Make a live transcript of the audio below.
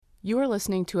You are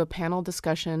listening to a panel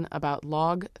discussion about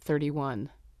Log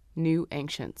 31, New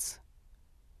Ancients.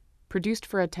 Produced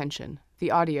for Attention,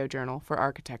 the audio journal for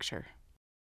architecture.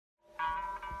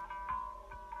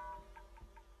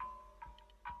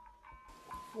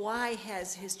 Why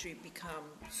has history become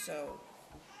so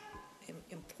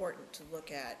important to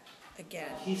look at again?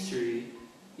 History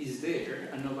is there,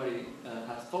 and nobody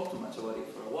has talked too much about it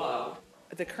for a while.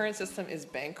 The current system is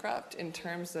bankrupt in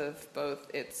terms of both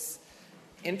its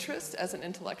interest as an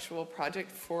intellectual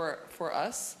project for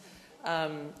us,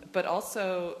 but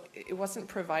also it wasn't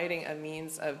providing a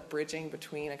means of bridging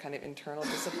between a kind of internal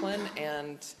discipline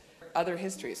and other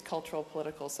histories, cultural,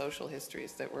 political, social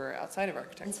histories that were outside of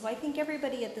architecture. And so I think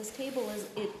everybody at this table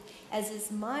is as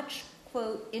much,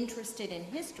 quote, interested in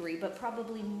history, but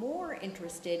probably more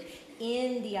interested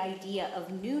in the idea of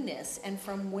newness and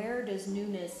from where does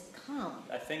newness come.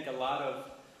 I think a lot of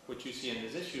what you see in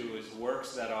this issue is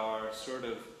works that are sort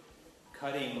of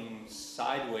cutting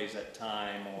sideways at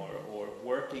time or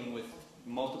working with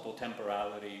multiple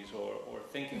temporalities or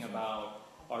thinking about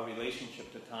our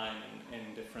relationship to time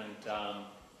in different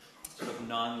sort of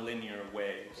non-linear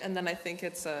ways. And then I think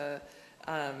it's a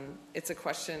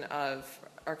question of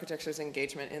architecture's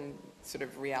engagement in sort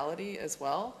of reality as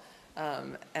well,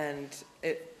 and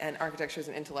architecture is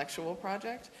an intellectual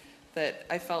project that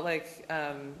I felt like,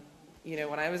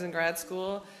 when I was in grad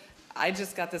school, I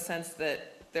just got the sense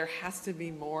that there has to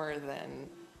be more than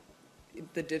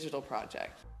the digital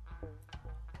project.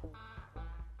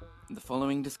 The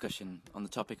following discussion on the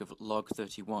topic of Log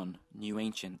 31, New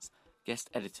Ancients, guest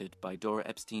edited by Dora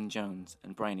Epstein-Jones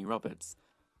and Bryony Roberts,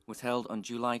 was held on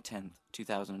July 10th,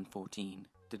 2014.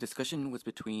 The discussion was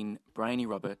between Bryony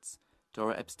Roberts,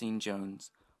 Dora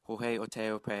Epstein-Jones, Jorge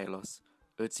Oteo Paelos,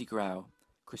 Urtzi Grau,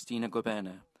 Christina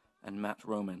Goberna, and Matt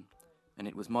Roman, and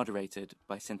it was moderated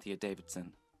by Cynthia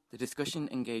Davidson. The discussion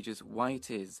engages why it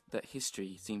is that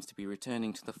history seems to be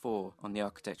returning to the fore on the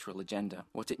architectural agenda,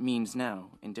 what it means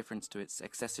now in difference to its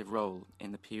excessive role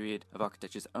in the period of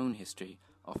architecture's own history,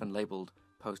 often labelled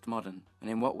postmodern, and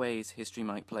in what ways history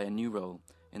might play a new role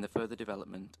in the further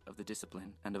development of the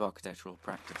discipline and of architectural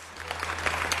practice.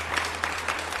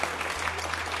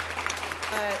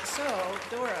 So,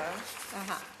 Dora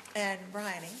and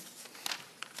Bryony,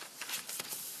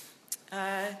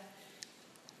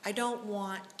 I don't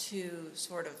want to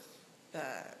sort of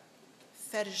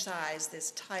fetishize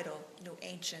this title, New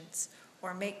Ancients,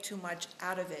 or make too much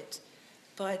out of it,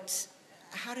 but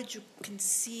how did you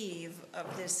conceive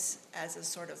of this as a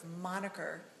sort of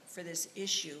moniker for this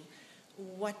issue?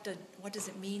 What does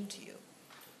it mean to you?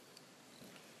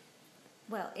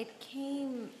 Well, it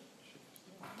came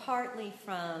partly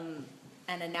from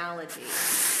an analogy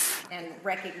and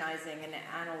recognizing an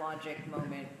analogic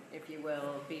moment, if you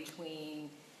will, between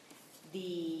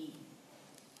the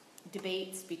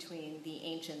debates between the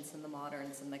ancients and the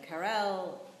moderns and the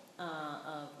Carrel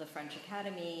of the French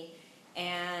Academy,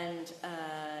 and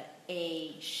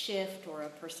a shift or a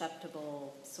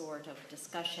perceptible sort of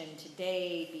discussion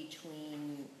today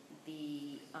between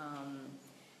the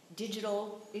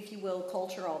digital, if you will,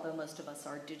 culture, although most of us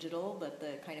are digital, but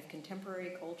the kind of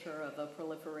contemporary culture of a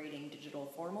proliferating digital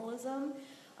formalism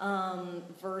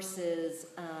versus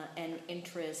an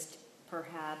interest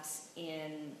perhaps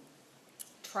in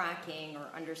tracking or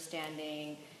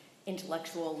understanding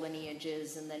intellectual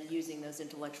lineages and then using those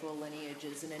intellectual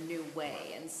lineages in a new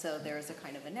way. And so there's a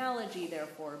kind of analogy,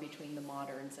 therefore, between the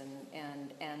moderns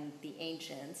and the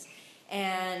ancients.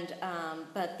 And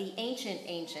but the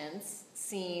ancients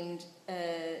seemed,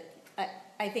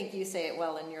 I think you say it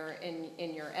well in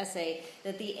your essay,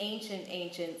 that the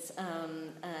ancients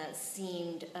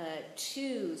seemed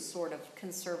too sort of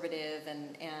conservative,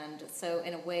 and so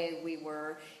in a way we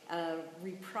were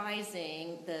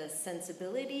reprising the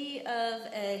sensibility of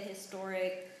a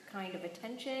historic kind of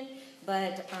attention,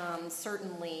 but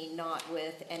certainly not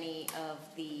with any of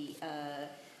the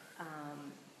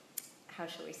how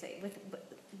shall we say?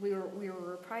 We were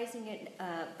reprising it,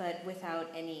 but without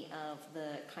any of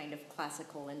the kind of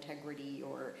classical integrity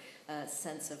or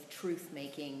sense of truth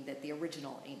making that the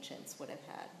original ancients would have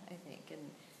had, I think. And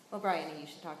well, Bryony, you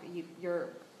should talk. Your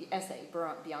essay,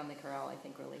 Beyond the Corral, I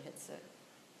think really hits it.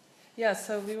 Yeah,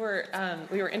 so we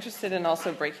were interested in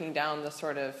also breaking down the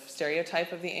sort of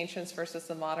stereotype of the ancients versus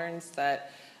the moderns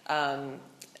that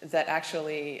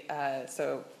actually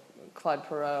so. Claude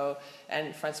Perrault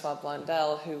and Francois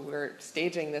Blondel, who were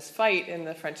staging this fight in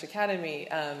the French Academy,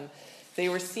 they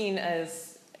were seen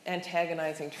as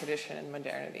antagonizing tradition and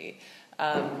modernity.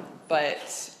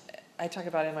 But I talk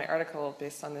about in my article,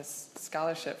 based on this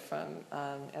scholarship from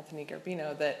Anthony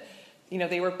Garbino, that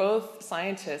they were both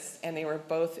scientists and they were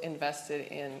both invested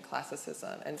in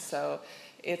classicism. And so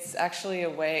it's actually a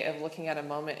way of looking at a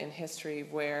moment in history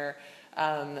where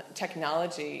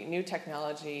technology, new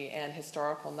technology, and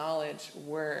historical knowledge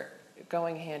were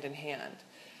going hand in hand.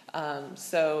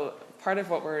 So part of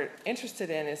what we're interested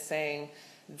in is saying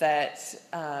that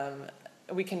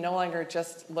we can no longer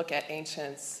just look at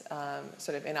ancients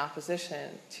sort of in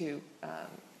opposition to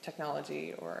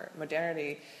technology or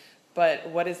modernity, but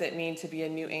what does it mean to be a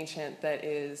new ancient that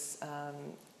is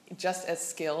just as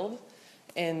skilled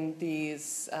in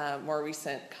these more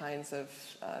recent kinds of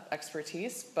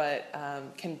expertise, but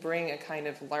can bring a kind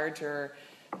of larger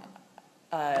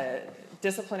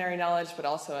disciplinary knowledge, but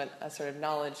also a sort of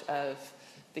knowledge of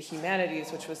the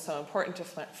humanities, which was so important to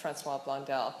Francois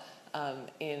Blondel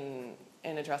in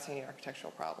addressing the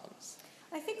architectural problems.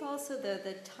 I think also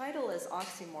the title is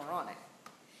oxymoronic.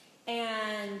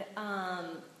 And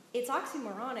it's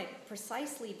oxymoronic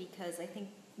precisely because I think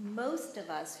most of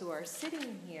us who are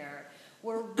sitting here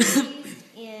were raised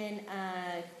in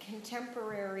a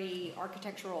contemporary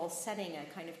architectural setting, a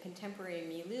kind of contemporary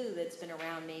milieu that's been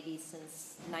around maybe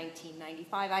since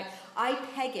 1995. I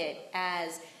peg it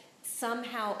as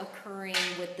somehow occurring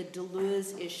with the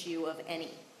Deleuze issue of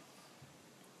any.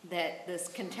 That this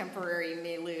contemporary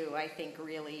milieu, I think,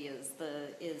 really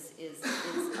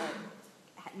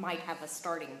might have a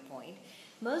starting point.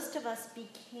 Most of us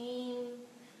became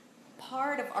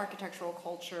part of architectural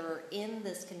culture in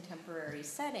this contemporary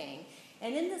setting,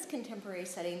 and in this contemporary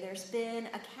setting, there's been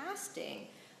a casting,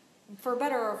 for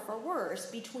better or for worse,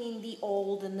 between the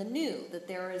old and the new. That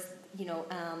there is,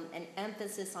 an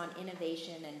emphasis on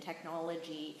innovation and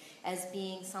technology as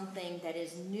being something that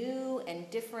is new and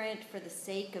different for the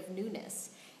sake of newness,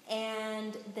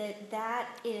 and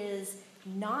that is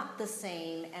not the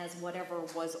same as whatever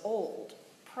was old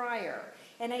prior.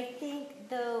 And I think,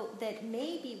 though, that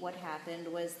maybe what happened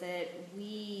was that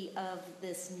we of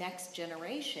this next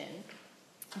generation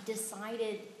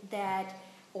decided that,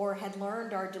 or had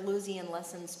learned our Deleuzian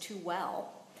lessons too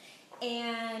well,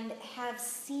 and have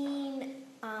seen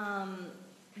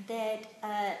that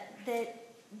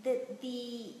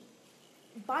the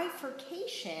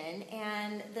bifurcation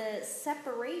and the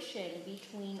separation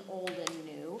between old and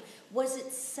new was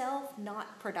itself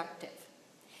not productive.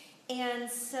 And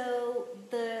so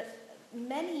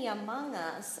many among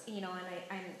us, and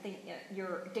I think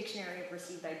your Dictionary of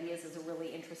Received Ideas is a really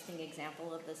interesting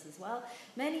example of this as well.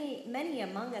 Many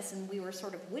among us, and we were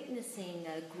sort of witnessing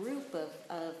a group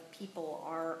of people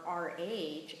our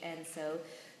age, and so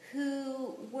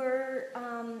who were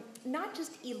not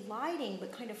just eliding,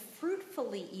 but kind of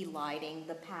fruitfully eliding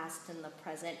the past and the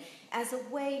present as a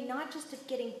way not just of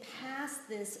getting past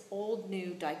this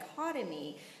old-new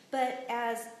dichotomy, but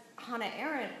as Hannah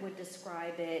Arendt would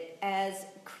describe it, as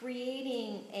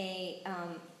creating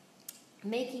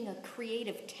making a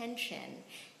creative tension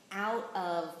out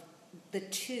of the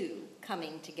two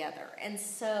coming together. And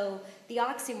so the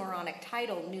oxymoronic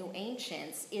title, New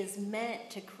Ancients, is meant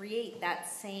to create that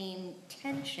same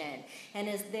tension and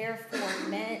is therefore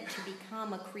meant to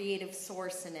become a creative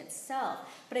source in itself.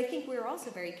 But I think we're also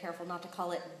very careful not to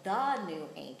call it the New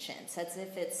Ancients, as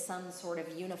if it's some sort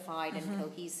of unified and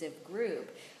cohesive group,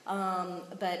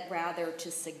 but rather to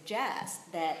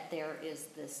suggest that there is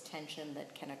this tension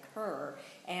that can occur,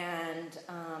 and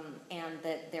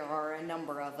that there are a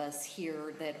number of us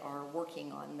here that are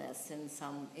working on this in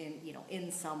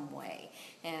some way,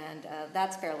 and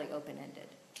that's fairly open-ended.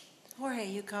 Jorge,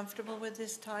 you comfortable with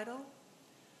this title?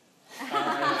 I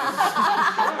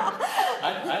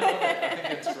love it. I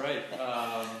think it's great.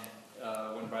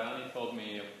 When Bryony told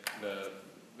me the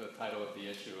title of the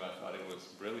issue, I thought it was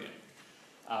brilliant.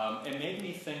 It made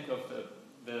me think of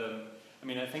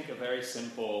I think a very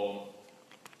simple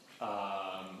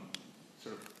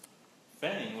sort of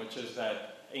thing, which is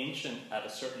that ancient at a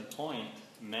certain point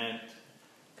meant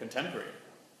contemporary.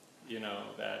 In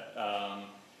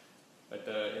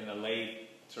the late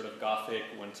sort of Gothic,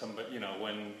 when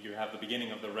you have the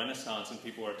beginning of the Renaissance and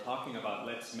people are talking about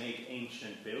let's make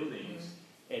ancient buildings,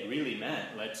 it really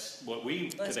meant let's today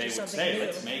would say,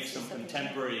 let's make some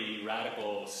contemporary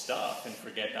radical stuff and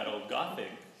forget that old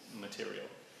Gothic material.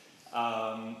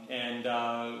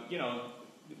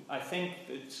 I think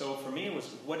that, so for me it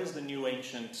was, what is the New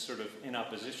Ancient sort of in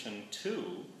opposition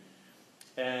to?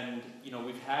 And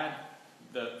we've had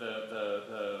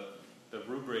the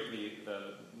rubric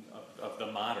of the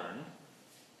modern,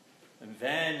 and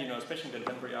then especially in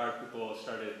contemporary art, people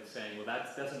started saying, well,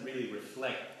 that doesn't really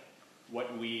reflect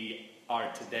what we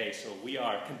are today. So we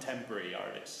are contemporary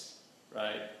artists,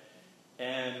 right?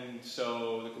 And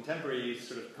so the contemporaries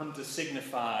sort of come to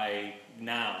signify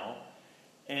now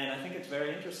And I think it's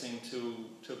very interesting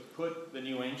to put the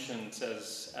New Ancients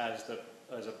as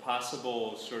a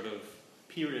possible sort of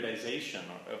periodization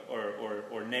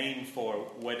or name for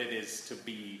what it is to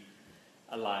be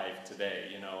alive today,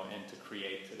 you know, and to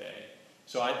create today.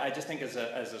 So I just think as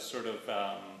a sort of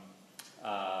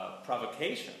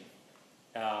provocation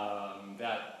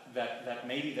that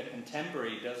maybe the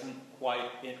contemporary doesn't quite,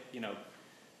 you know,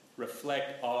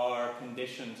 reflect our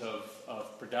conditions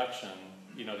of production.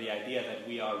 You know, the idea that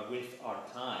we are with our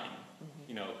time.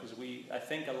 You know, because I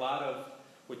think a lot of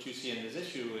what you see in this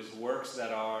issue is works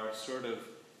that are sort of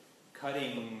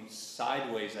cutting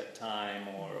sideways at time,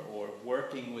 or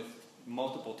working with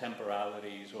multiple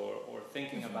temporalities, or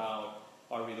thinking about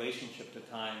our relationship to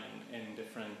time in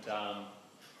different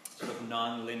sort of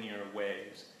non-linear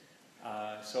ways.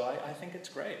 So I think it's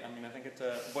great. I mean, I think it's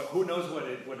but who knows what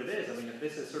it is? I mean,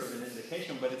 this is sort of an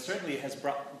indication, but it certainly has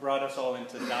brought us all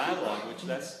into dialogue, which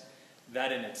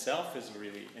that in itself is a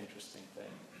really interesting thing.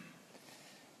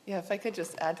 Yeah, if I could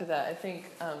just add to that, I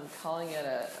think calling it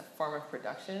a form of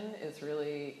production is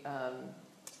really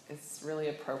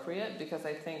appropriate, because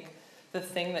I think the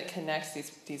thing that connects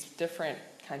these different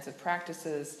kinds of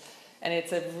practices, and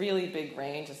it's a really big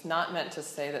range. It's not meant to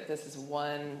say that this is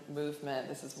one movement,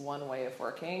 this is one way of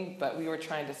working, but we were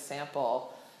trying to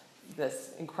sample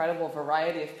this incredible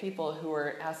variety of people who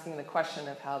were asking the question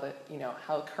of how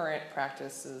current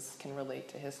practices can relate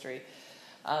to history.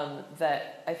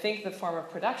 That I think the form of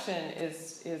production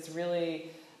is really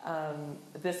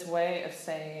this way of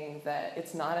saying that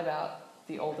it's not about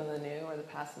the old and the new, or the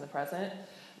past and the present,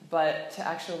 but to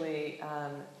actually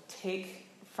take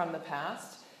from the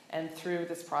past, and through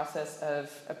this process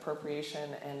of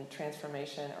appropriation and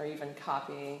transformation, or even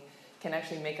copying, can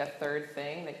actually make a third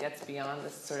thing that gets beyond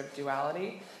this sort of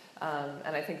duality.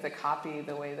 And I think the copy,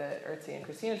 the way that Urtzi and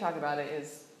Christina talk about it,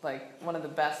 is like one of the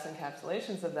best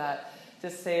encapsulations of that. To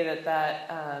say that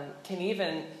can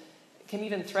even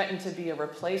threaten to be a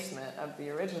replacement of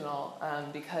the original,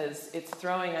 because it's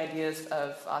throwing ideas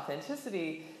of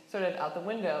authenticity sort of out the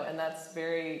window, and that's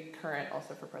very current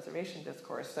also for preservation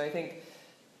discourse. So I think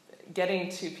getting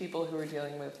to people who are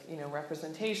dealing with, you know,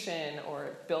 representation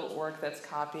or built work that's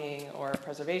copying or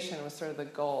preservation was sort of the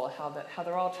goal. How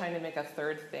they're all trying to make a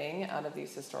third thing out of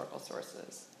these historical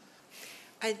sources.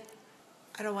 I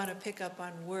don't want to pick up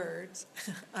on words,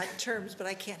 on terms, but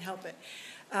I can't help it.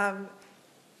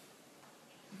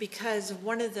 Because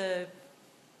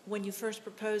when you first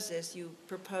proposed this, you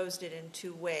proposed it in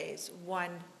two ways.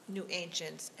 One, New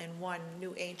Ancients, and one,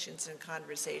 New Ancients in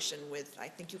conversation with, I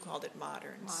think you called it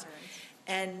moderns.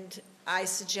 And I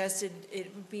suggested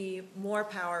it would be more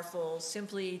powerful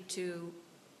simply to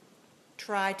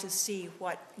try to see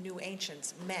what New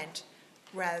Ancients meant,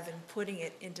 rather than putting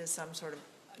it into some sort of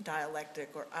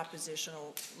dialectic or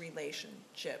oppositional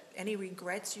relationship. Any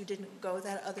regrets you didn't go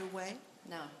that other way?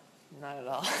 No. Not at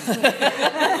all.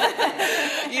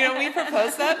 You know, we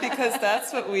proposed that because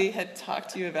that's what we had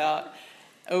talked to you about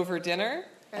over dinner,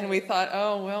 and we thought,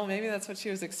 oh, well, maybe that's what she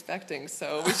was expecting,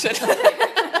 so we should.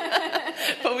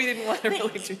 But we didn't want to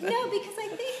really do that. No, because I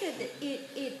think that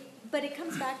but it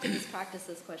comes back to this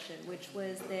practices question, which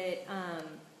was that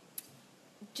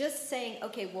just saying,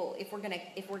 okay, well, if we're gonna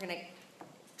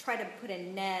try to put a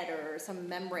net or some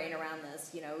membrane around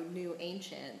this, you know, New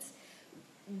Ancients,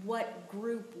 what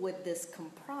group would this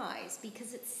comprise?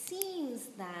 Because it seems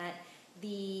that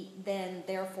the then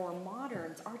therefore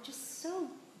moderns are just so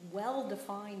well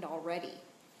defined already.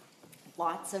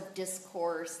 Lots of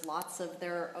discourse, lots of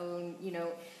their own, you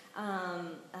know,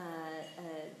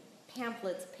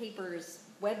 pamphlets, papers,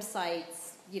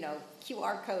 websites, you know,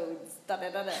 QR codes, da da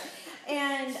da da,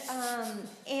 and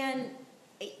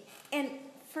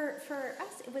for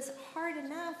us, it was hard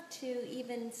enough to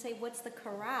even say what's the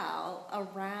corral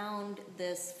around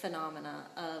this phenomena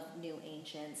of New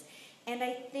Ancients. And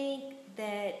I think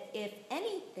that, if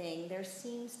anything, there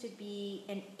seems to be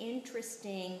an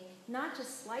interesting, not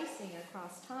just slicing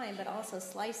across time, but also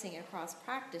slicing across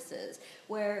practices,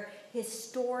 where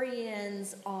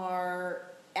historians are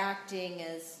acting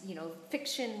as, you know,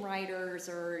 fiction writers,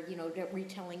 or, you know,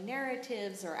 retelling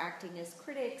narratives, or acting as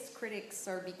critics. Critics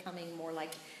are becoming more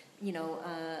like, you know,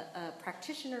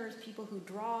 practitioners, people who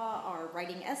draw are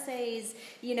writing essays,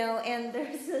 you know, and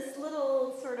there's this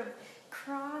little sort of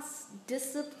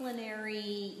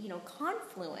cross-disciplinary, you know,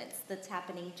 confluence that's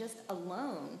happening just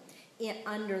alone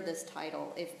under this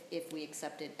title, if we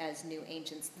accept it as New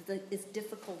Ancients, is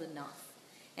difficult enough.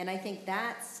 And I think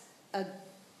that's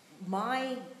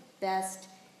my best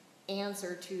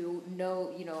answer to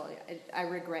no, you know, I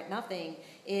regret nothing,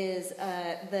 is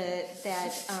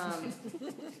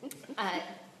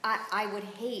I would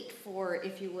hate for,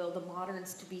 if you will, the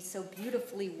moderns to be so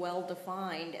beautifully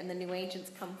well-defined and the new ancients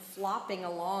come flopping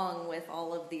along with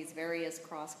all of these various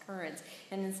cross currents.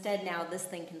 And instead now this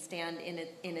thing can stand in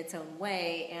its own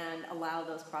way and allow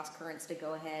those cross currents to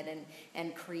go ahead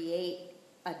and create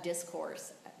a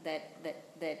discourse that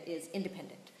is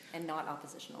independent and not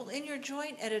oppositional. Well, in your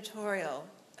joint editorial,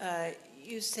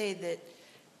 you say that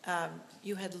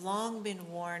you had long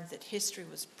been warned that history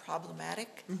was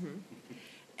problematic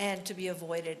and to be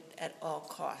avoided at all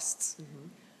costs.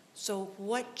 So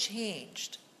what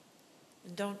changed?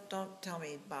 Don't tell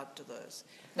me about Deleuze.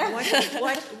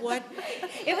 What?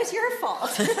 It was your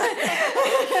fault.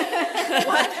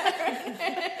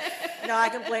 No, I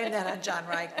can blame that on John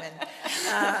Reichman.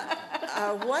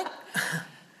 What?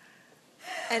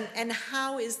 And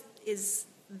how is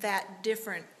that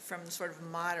different from sort of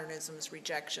modernism's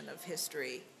rejection of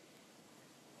history?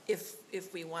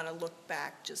 If we want to look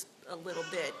back just a little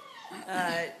bit,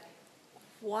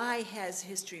 why has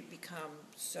history become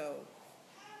so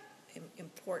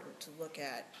important to look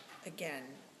at again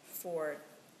for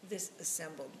this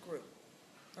assembled group?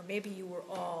 Or maybe you were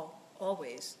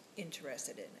always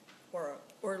interested in it,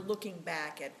 or looking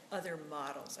back at other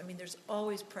models. I mean, there's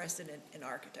always precedent in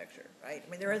architecture, right? I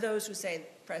mean, there are those who say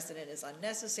precedent is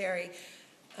unnecessary.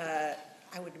 I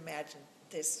would imagine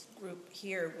this group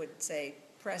here would say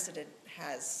precedent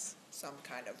has some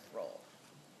kind of role.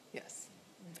 Yes.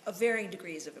 Of varying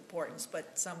degrees of importance,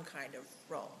 but some kind of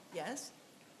role. Yes?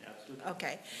 Absolutely.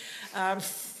 Okay.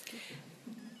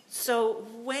 So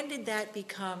when did that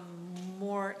become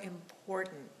more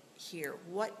important here?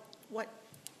 What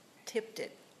tipped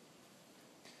it?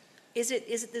 Is it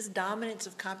this dominance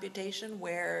of computation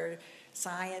where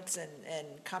science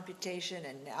and computation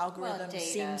and algorithm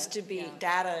seems to be,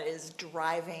 data is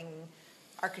driving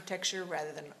architecture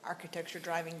rather than architecture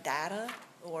driving data,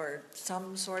 or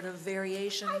some sort of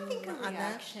variation on that? I think a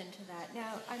reaction to that.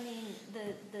 Now, I mean,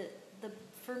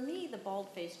 for me, the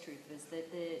bald-faced truth is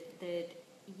that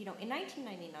in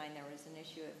 1999 there was an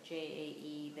issue of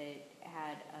JAE that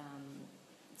had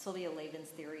Sylvia Lavin's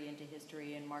theory into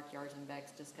history and Mark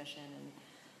Jarzenbeck's discussion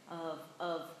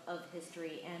of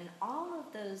history, and all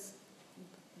of those,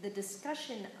 the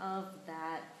discussion of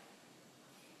that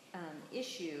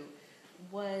issue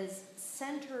was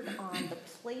centered on the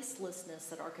placelessness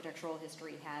that architectural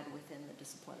history had within the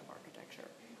discipline of architecture,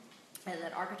 and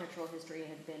that architectural history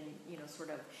had been,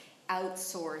 sort of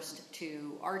outsourced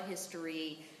to art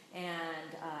history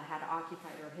and had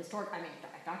occupied, or historic, I mean,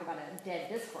 I talk about a dead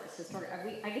discourse.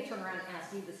 I could turn around and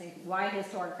ask you the same thing. Why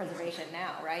historic preservation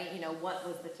now, right? What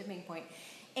was the tipping point?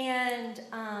 And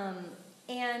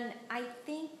I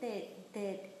think that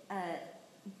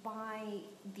by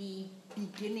the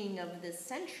beginning of this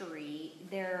century,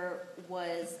 there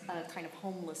was a kind of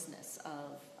homelessness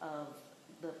of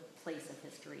the place of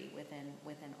history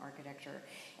within architecture,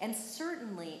 and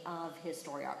certainly of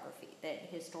historiography.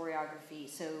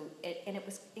 And it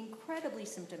was incredibly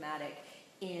symptomatic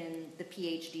in the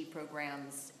PhD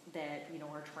programs that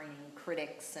are training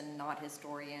critics and not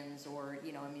historians, or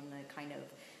the kind of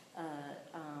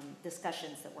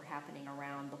discussions that were happening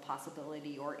around the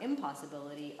possibility or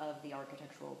impossibility of the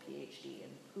architectural PhD,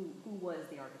 and who was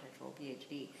the architectural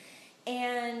PhD.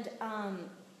 And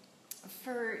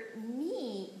for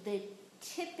me, the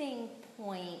tipping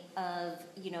point of,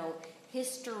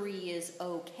 history is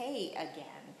okay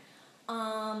again,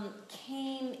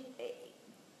 came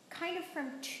kind of from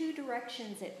two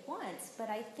directions at once. But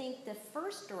I think the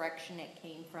first direction it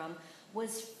came from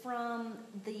was from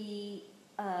the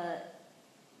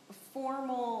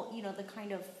formal, the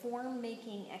kind of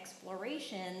form-making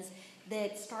explorations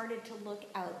that started to look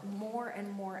out more and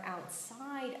more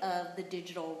outside of the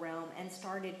digital realm and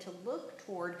started to look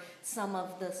toward some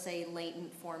of the, say,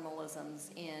 latent formalisms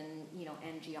in,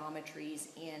 and geometries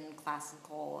in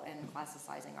classical and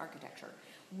classicizing architecture.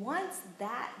 Once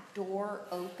that door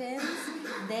opens,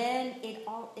 then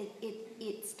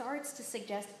it starts to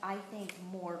suggest, I think,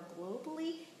 more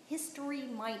globally, history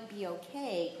might be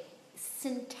okay.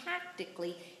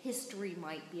 Syntactically, history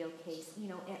might be okay.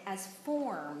 As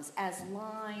forms, as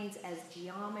lines, as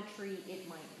geometry, it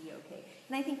might be okay.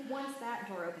 And I think once that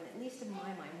door opened, at least in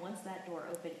my mind, once that door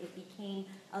opened, it became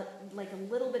a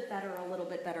little bit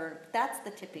better. That's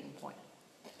the tipping point,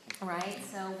 right?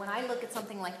 So when I look at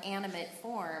something like animate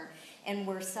form, and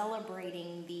we're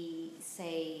celebrating the,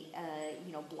 say,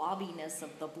 blobbiness of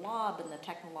the blob and the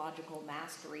technological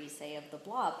mastery, say, of the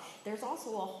blob, there's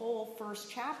also a whole first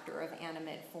chapter of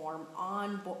animate form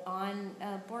on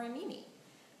Borromini,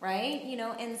 right?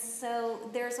 And so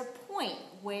there's a point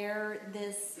where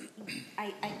this,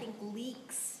 I think,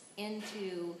 leaks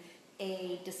into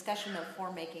a discussion of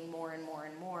form making more and more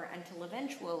and more until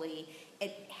eventually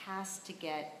it has to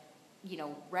get,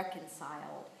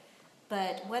 reconciled.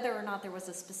 But whether or not there was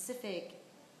a specific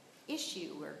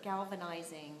issue or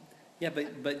galvanizing. Yeah,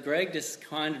 but Greg just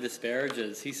kind of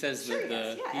disparages. He says Sure that he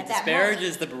does, he at that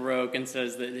disparages the Baroque and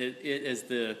says that it is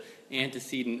the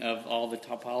antecedent of all the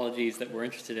topologies that we're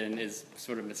interested in is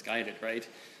sort of misguided, right?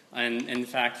 And in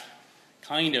fact,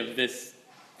 kind of this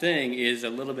thing is a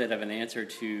little bit of an answer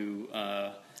to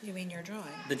You mean your drawing?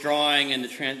 the drawing and the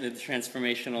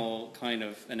transformational kind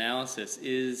of analysis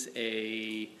is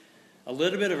a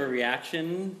little bit of a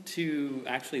reaction to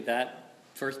actually that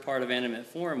first part of Animate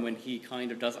Form when he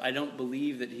kind of does. I don't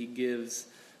believe that he gives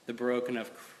the Baroque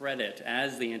enough credit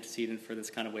as the antecedent for this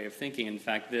kind of way of thinking. In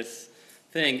fact, this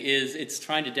thing it's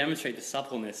trying to demonstrate the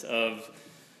suppleness of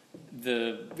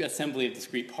the assembly of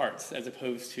discrete parts as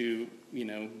opposed to,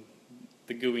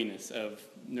 the gooiness of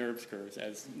NURBS curves,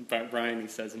 as Bryony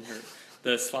says in her,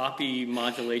 the sloppy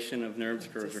modulation of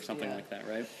NURBS curves or something like that,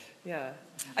 right? Yeah.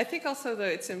 I think also, though,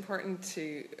 it's important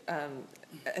to,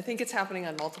 I think it's happening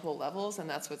on multiple levels, and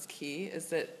that's what's key, is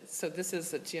that, so this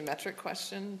is a geometric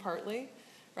question partly,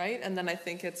 right? And then I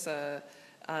think it's a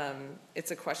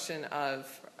question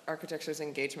of architecture's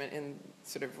engagement in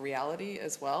sort of reality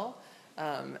as well.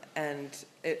 And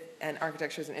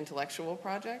architecture is an intellectual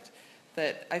project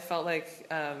that I felt like,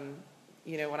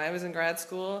 when I was in grad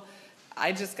school,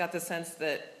 I just got the sense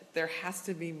that there has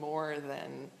to be more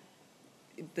than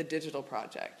the digital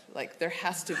project. Like, there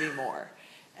has to be more.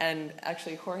 And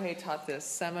actually, Jorge taught this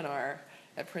seminar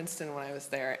at Princeton when I was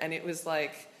there, and it was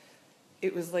like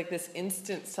this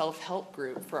instant self-help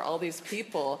group for all these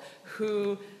people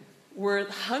who were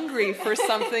hungry for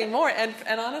something more. And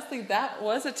honestly, that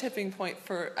was a tipping point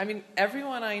for,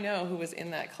 everyone I know who was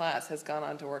in that class has gone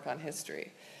on to work on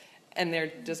history, and they're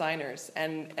designers.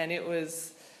 And it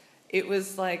was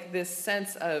like this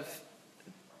sense of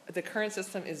the current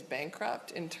system is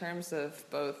bankrupt in terms of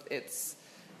both its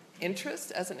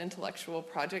interest as an intellectual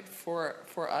project for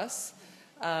us,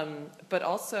 but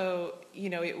also,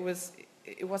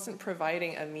 it wasn't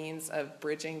providing a means of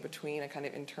bridging between a kind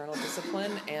of internal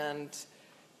discipline and,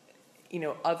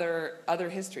 other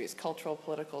histories, cultural,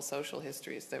 political, social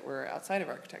histories that were outside of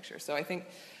architecture. So I think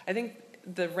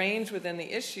the range within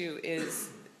the issue is,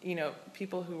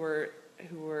 people who were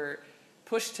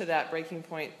pushed to that breaking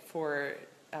point for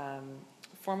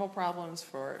formal problems,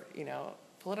 for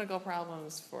political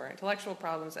problems, for intellectual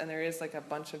problems, and there is like a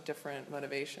bunch of different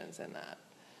motivations in that.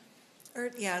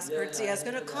 Ertzi, I was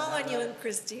going to call on you and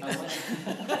Christina. When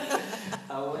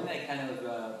I kind of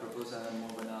propose a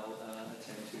more banal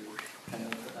attempt to kind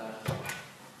of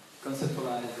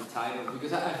conceptualize the title,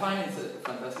 because I find it's a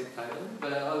fantastic title,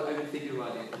 but I've been thinking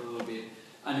about it a little bit,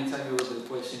 and exactly what the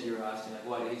question you're asking, like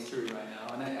what history right now,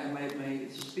 and my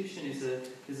suspicion is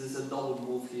this is a double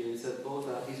move here. It's both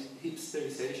a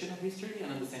hipsterization of history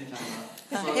and at the same time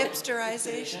a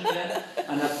hipsterization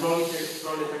and a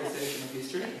proletarization of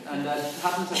history, and that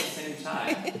happens at the same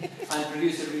time and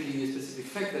produce a really specific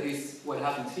effect. That is what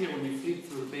happens here when you flip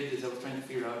through the pages. I was trying to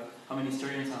figure out how many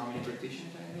historians and how many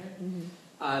practitioners are in there,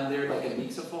 and they're like a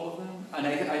mix of all of them. And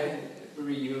I think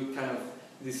you kind of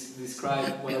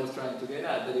describe what I was trying to get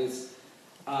at. That is,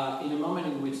 in a moment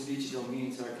in which digital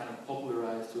means are kind of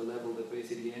popularized to a level that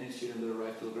basically any student that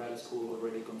arrives to a grad school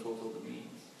already controls all the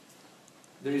means,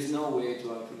 there is no way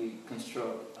to actually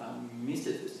construct a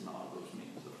mysticism of those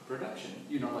means of production.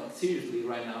 Like seriously,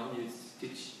 right now you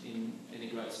teach in any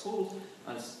grad school,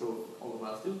 as all of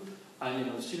us do, and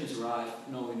the students arrive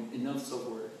knowing enough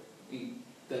software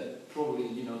that probably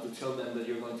to tell them that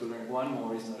you're going to learn one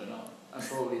more is not enough. And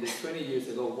probably 20 years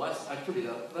ago was actually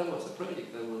that was a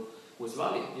project that was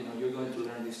valid. You're going to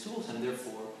learn these tools, and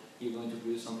therefore you're going to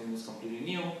produce something that's completely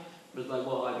new. But like,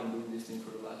 well, I've been doing this thing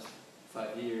for the last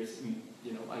 5 years.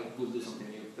 I will do something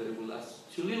new, but it will last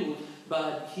too little.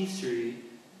 But history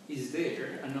is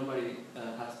there, and nobody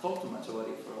has talked too much about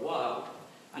it for a while.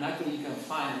 And actually, you can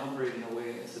find and operate in a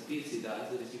way as a PhD does,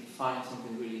 that is, you find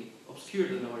something really obscure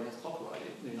that nobody has talked about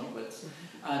it, but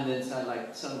and then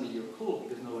suddenly you're cool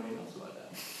because nobody knows about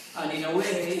that. And in a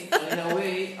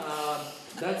way,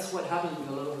 that's what happens with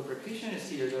a lot of the practitioners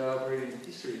here that are operating in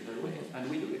history in that way, and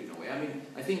we do it in a way.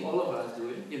 I think all of us do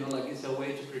it. It's a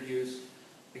way to produce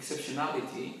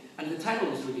exceptionality, and the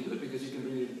title is really good because you can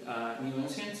read it New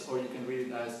Ancients, or you can read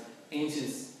it as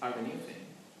Ancients are the New Thing.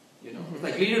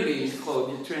 Like literally in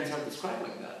code, the trends are described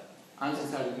like that.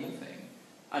 Ancients are the new thing.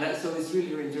 And so it's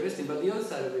really, really interesting. But the other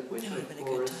side of the equation, of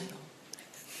course,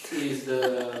 is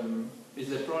the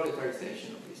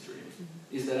proletarization of history.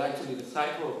 Is that actually the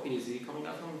cycle of PhD coming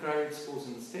out from graduate schools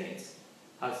in the States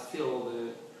has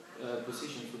filled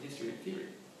positions for history and theory.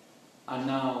 And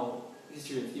now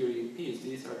history and theory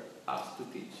PhDs are asked to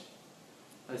teach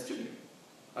a student.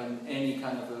 And any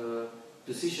kind of a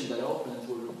position that opens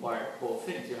will require both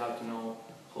things. You have to know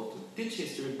how to teach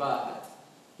history, but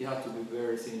you have to be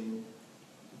versed in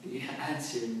the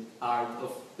ancient art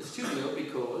of the studio,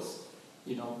 because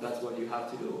that's what you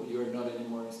have to do. You're not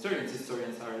anymore historians.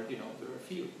 Historians are, there are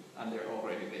few, and they're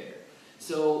already there.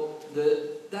 So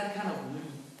that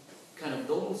kind of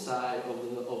double side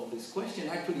of this question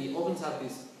actually opens up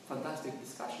this fantastic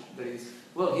discussion. That is,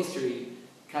 well, history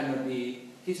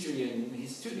and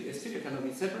studio cannot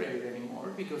be separated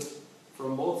anymore, because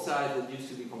from both sides that used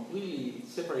to be completely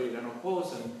separated and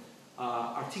opposed and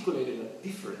articulated as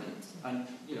different. And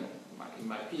in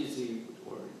my PhD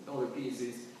or in other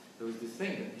PhDs, there was this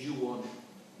thing that you won't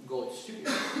go to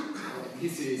studio.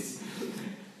 This is,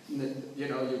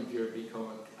 you're become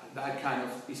that kind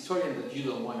of historian that you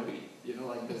don't want to be.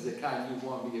 That's the kind you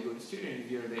won't be a good student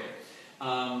if you're there.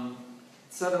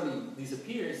 Suddenly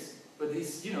disappears, but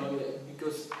this,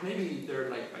 because maybe they're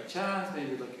like by chance,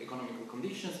 maybe like economical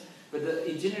conditions, but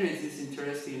it generates this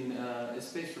interesting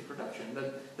space for production.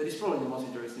 That is probably the most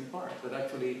interesting part. But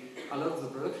actually, a lot of the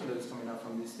production that is coming out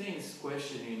from these things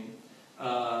questioning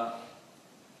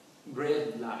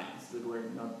red lines that were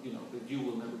not, that you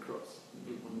will never cross,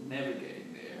 you will never get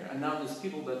in there. And now there's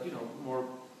people that, more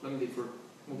likely for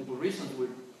multiple reasons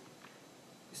would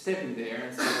step in there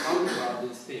and start talking about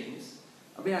these things.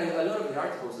 I mean, a lot of the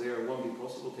articles there won't be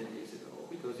possible 10 years ago,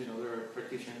 because, there are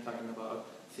practitioners talking about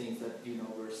things that,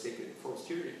 were sacred for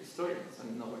historians,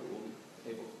 and nobody will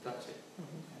be able to touch it.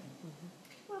 Mm-hmm. Mm-hmm.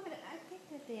 Well, but I think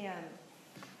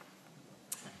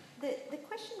that the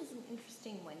question is an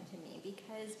interesting one to me,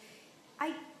 because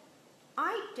I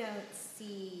don't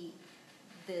see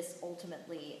this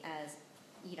ultimately as,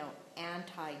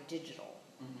 anti-digital.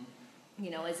 Mm-hmm.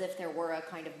 As if there were a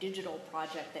kind of digital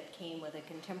project that came with a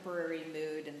contemporary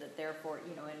mood and that therefore,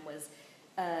 and was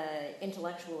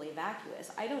intellectually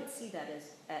vacuous. I don't see that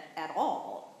as at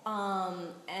all.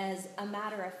 As a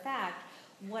matter of fact,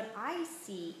 what I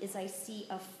see is I see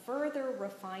a further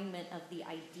refinement of the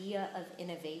idea of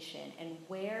innovation and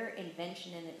where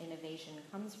invention and innovation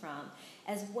comes from,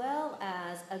 as well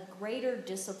as a greater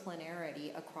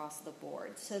disciplinarity across the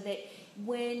board. So that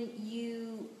when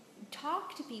you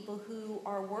talk to people who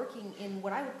are working in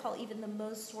what I would call even the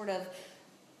most sort of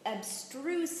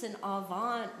abstruse and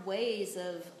avant ways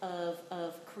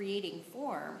of creating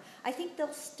form, I think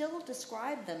they'll still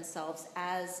describe themselves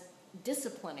as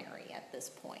disciplinary at this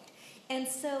point. And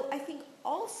so I think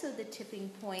also the tipping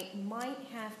point might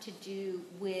have to do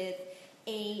with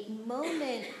a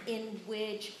moment in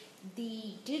which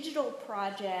the digital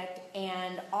project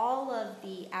and all of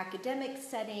the academic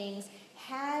settings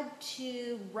had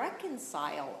to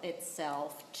reconcile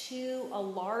itself to a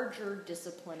larger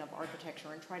discipline of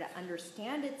architecture and try to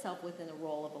understand itself within the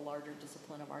role of a larger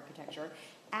discipline of architecture,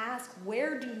 ask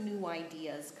where do new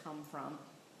ideas come from,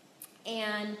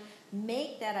 and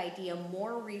make that idea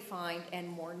more refined and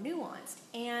more nuanced.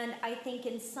 And I think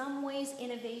in some ways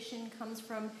innovation comes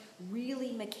from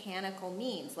really mechanical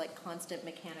means, like constant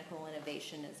mechanical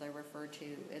innovation, as we refer to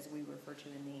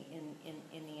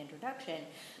in the introduction.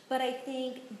 But I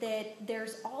think that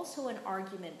there's also an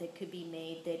argument that could be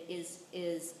made that is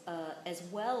as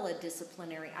well a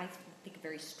disciplinary, I think a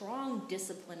very strong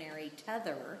disciplinary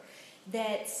tether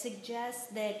that suggests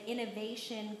that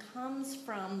innovation comes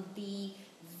from the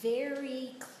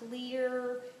very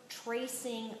clear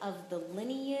tracing of the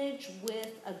lineage with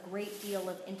a great deal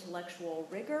of intellectual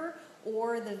rigor,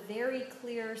 or the very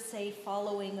clear, say,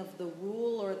 following of the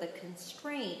rule or the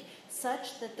constraint,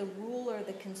 such that the rule or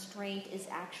the constraint is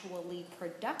actually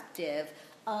productive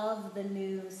of the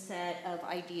new set of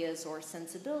ideas or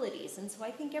sensibilities. And so I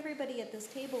think everybody at this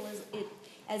table is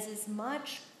as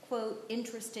much, quote,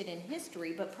 interested in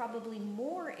history, but probably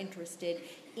more interested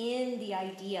in the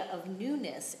idea of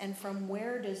newness and from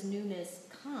where does newness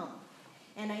come.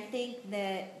 And I think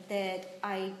that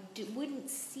I wouldn't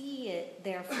see it,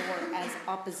 therefore, as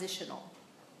oppositional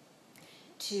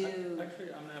to...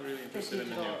 Actually, I'm not really interested in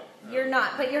the new. You're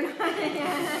not, but you're not. I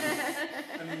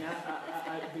mean,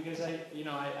 because I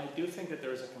do think that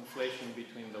there is a conflation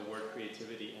between the word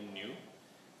creativity and new.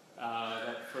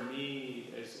 That for me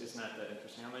is not that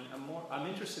interesting. I'm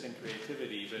interested in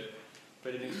creativity,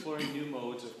 but in exploring new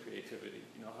modes of creativity.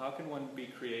 How can one be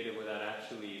creative without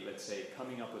actually, let's say,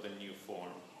 coming up with a new form?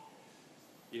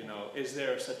 Is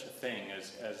there such a thing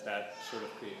as that sort of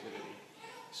creativity?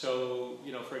 So,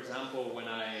 for example, when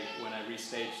I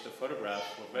restaged the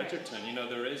photograph of Edgerton,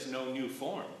 there is no new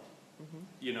form,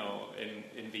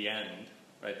 in the end.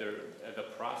 right? The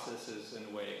process is in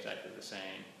a way exactly the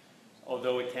same,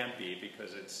 although it can't be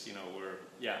because it's,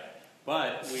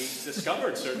 But we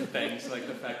discovered certain things, like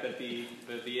the fact that the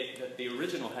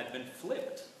original had been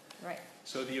flipped. Right.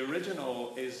 So the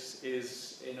original is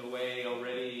in a way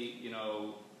already,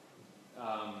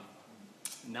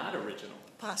 not original.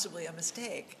 Possibly a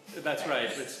mistake. That's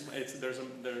right.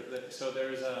 So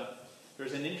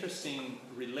there's an interesting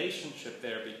relationship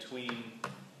there between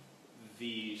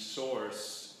the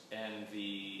source and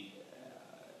the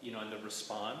and the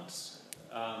response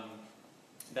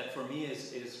that for me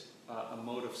is a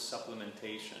mode of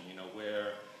supplementation.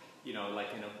 Where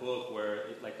like in a book where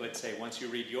let's say once you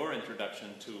read your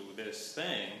introduction to this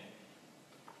thing,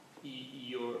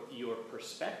 your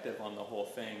perspective on the whole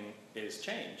thing is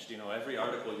changed. Every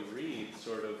article you read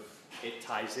sort of it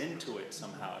ties into it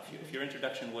somehow. If your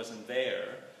introduction wasn't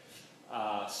there,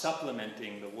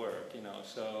 supplementing the work,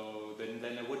 so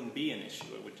then it wouldn't be an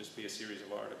issue. It would just be a series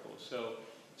of articles.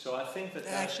 So I think that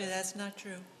Actually, that's not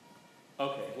true.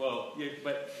 Okay, well,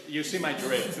 but you see my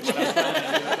drift. What I'm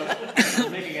trying to do is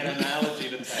I'm making an analogy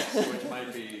to text, which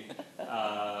might be,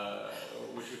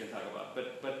 which we can talk about.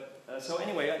 So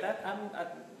anyway,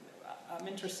 I'm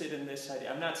interested in this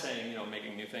idea. I'm not saying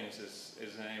making new things is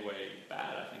in any way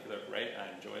bad. I think they're great. I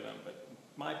enjoy them. But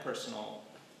my personal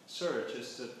search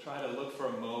is to try to look for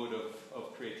a mode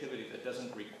of creativity that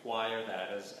doesn't require that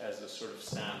as a sort of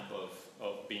stamp of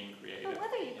being creative. But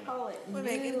whether you call it Well, new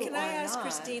Megan, can I ask not,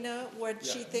 Christina what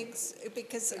she thinks?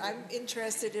 Because I'm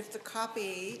interested if the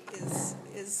copy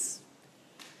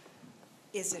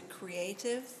is it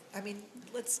creative? I mean,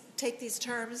 let's take these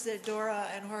terms that Dora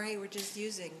and Jorge were just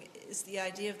using. Is the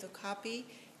idea of the copy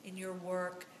in your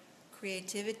work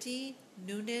creativity,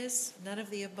 newness, none of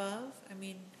the above? I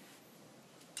mean...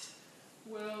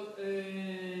 Well,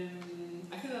 I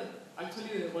think that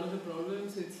actually one of the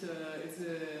problems is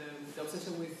the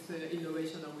obsession with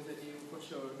innovation and with the new, for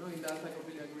sure. No, in that I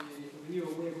completely agree with you.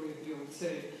 We agree with you. I would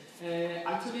say.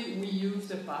 Actually, we use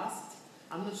the past.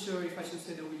 I'm not sure if I should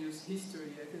say that we use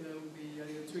history. I think that would be a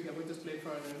little tricky. I'm going to explain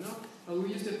further. No, but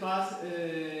we use the past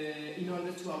in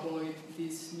order to avoid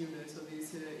this newness or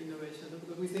this innovation, no?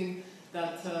 Because we think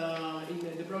that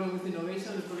the problem with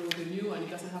innovation, the problem with the new, and it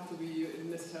doesn't have to be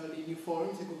necessarily new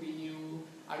forms, it could be new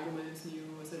arguments, new,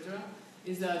 etc.,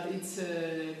 is that it's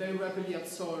very rapidly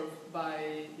absorbed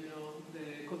by,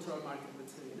 the cultural market,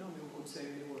 let's say. We could say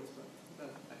many words,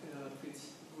 but I think that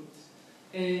fits good.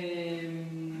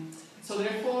 So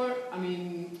therefore, I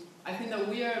mean, I think that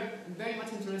we are very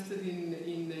much interested in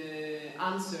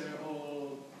answer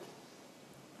or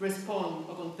respond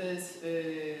or contest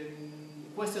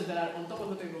questions that are on top of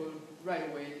the table right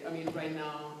away, right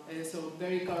now. So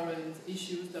very current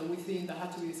issues that we think that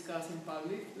have to be discussed in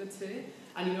public, let's say.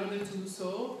 And in order to do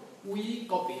so, we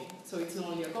copy. So it's not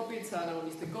only a copy, it's an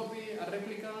anachronistic copy, a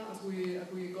replica, as we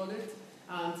call it.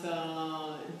 And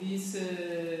these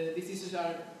issues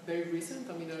are very recent.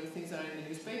 There are things that are in the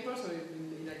newspapers or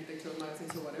in architectural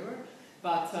magazines or whatever.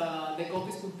 But the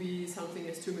copies could be something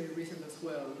extremely recent as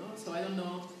well. No? So I don't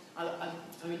know.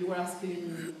 You were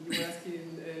asking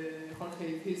Jorge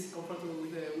if he's comfortable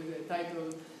with the title.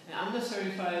 I'm not sure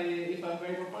if I'm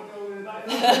very comfortable with the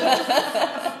title.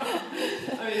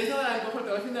 It's not that I'm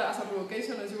comfortable. I think that as a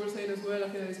provocation, as you were saying as well, I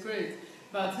think that it's great.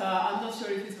 But I'm not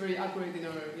sure if it's very accurate in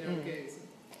our case.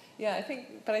 Yeah, I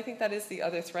think that is the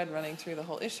other thread running through the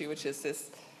whole issue, which is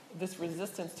this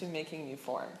resistance to making new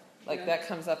form. That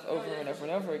comes up over and over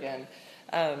and over again.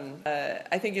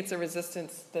 I think it's a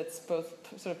resistance that's both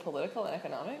sort of political and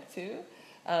economic too,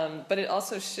 but it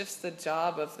also shifts the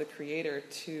job of the creator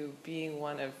to being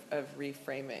one of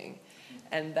reframing,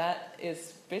 and that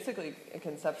is basically a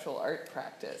conceptual art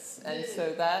practice. And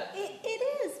so that it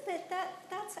is, but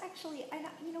that's actually,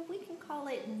 we can call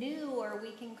it new or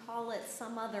we can call it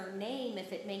some other name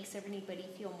if it makes everybody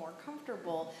feel more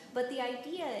comfortable. But the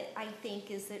idea, I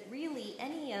think, is that really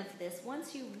any of this,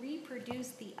 once you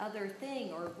reproduce the other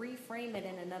thing or reframe it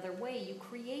in another way, you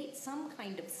create some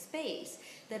kind of space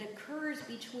that occurs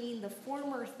between the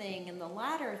former thing and the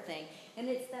latter thing. And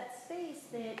it's that space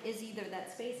that is either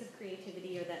that space of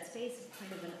creativity or that space of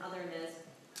kind of an otherness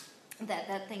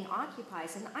that thing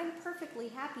occupies. And I'm perfectly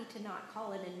happy to not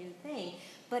call it a new thing,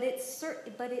 but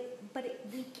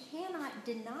we cannot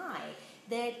deny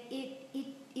that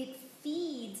it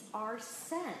feeds our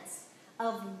sense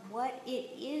of what it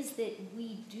is that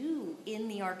we do in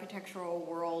the architectural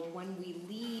world when we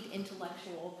lead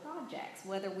intellectual projects,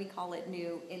 whether we call it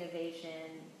new,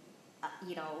 innovation,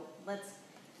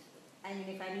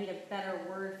 if I need a better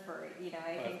word for it,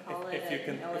 I can call it.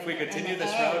 If we continue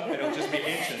this route, it'll just be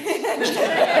ancient.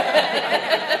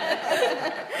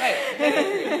 Right.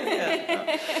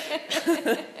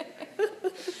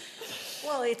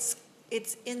 Well, it's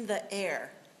in the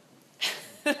air.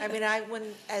 I mean,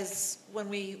 when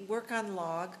we work on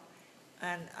log,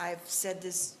 and I've said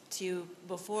this to you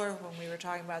before when we were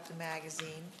talking about the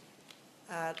magazine,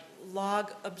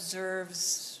 log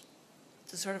observes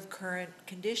the sort of current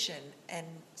condition, and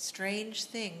strange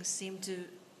things seem to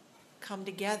come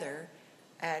together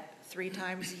at 3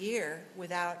 times a year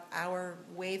without our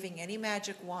waving any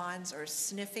magic wands or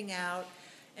sniffing out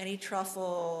any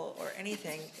truffle or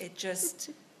anything. It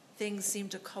just, things seem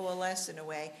to coalesce in a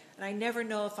way. And I never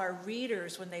know if our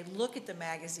readers, when they look at the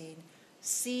magazine,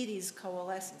 see these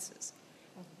coalescences.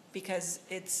 Because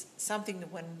it's something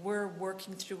that when we're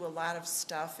working through a lot of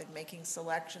stuff and making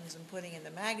selections and putting in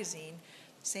the magazine,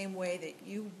 same way that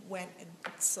you went and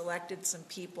selected some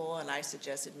people, and I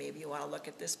suggested maybe you want to look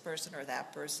at this person or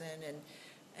that person,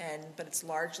 but it's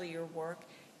largely your work,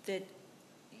 that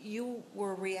you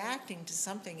were reacting to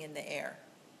something in the air,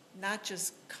 not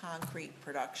just concrete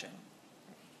production,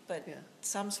 but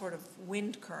some sort of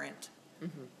wind current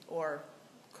or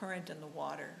current in the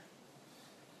water.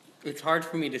 It's hard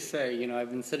for me to say.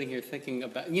 I've been sitting here thinking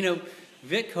about,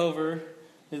 Vic Cover,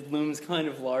 his loom's kind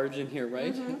of large in here,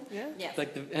 right? Yeah. Yes.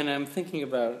 And I'm thinking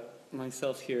about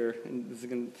myself here, and this is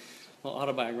going to be a little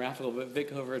autobiographical, but Vic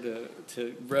Cover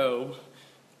to Roe,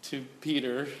 to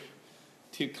Peter,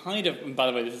 to kind of, and by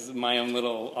the way, this is my own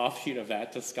little offshoot of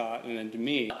that, to Scott and then to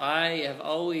me. I have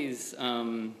always,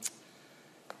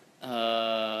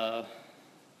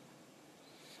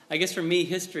 I guess for me,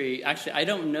 history, actually, I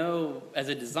don't know, as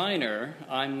a designer,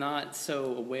 I'm not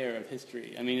so aware of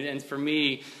history. I mean, and for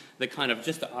me, the kind of,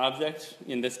 just the object,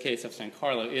 in this case of San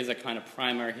Carlo, is a kind of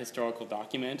primary historical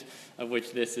document, of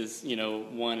which this is,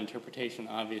 one interpretation,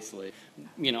 obviously.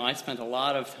 I spent a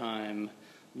lot of time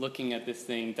looking at this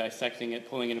thing, dissecting it,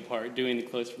 pulling it apart, doing the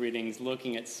close readings,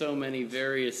 looking at so many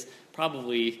various,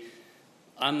 probably,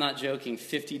 I'm not joking,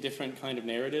 50 different kind of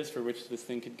narratives for which this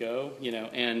thing could go,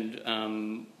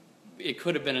 and it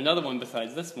could have been another one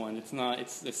besides this one. It's not.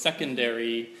 It's a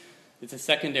secondary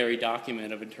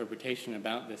document of interpretation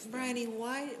about this thing. Bryony,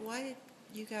 why did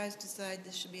you guys decide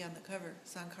this should be on the cover?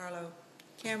 San Carlo,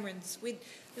 Cameron's.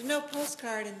 There's no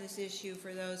postcard in this issue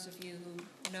for those of you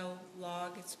who know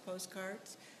log. It's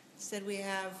postcards. Instead, we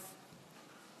have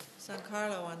San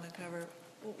Carlo on the cover.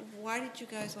 Why did you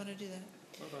guys want to do that?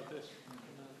 What about this?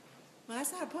 Well,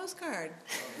 that's not a postcard.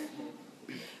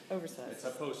 Oversized. It's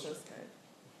a poster.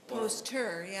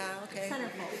 Poster, yeah, okay.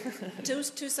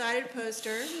 Centerfold. Two-sided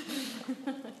poster.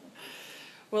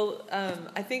 Well,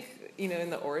 I think, in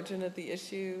the origin of the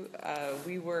issue,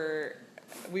 we were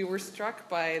struck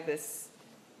by this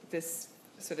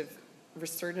sort of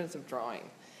resurgence of drawing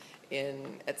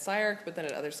at SCI-Arc, but then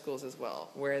at other schools as well,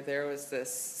 where there was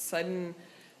this sudden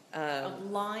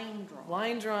line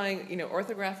drawing,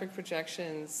 orthographic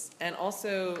projections, and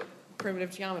also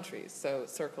primitive geometries, so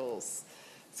circles,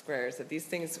 squares, that these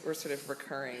things were sort of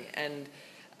recurring. And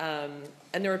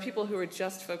there were people who were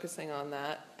just focusing on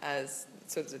that as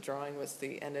sort of the drawing was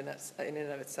the end in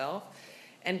and of itself.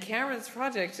 And Cameron's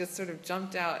project just sort of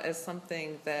jumped out as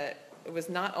something that was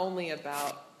not only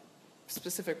about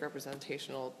specific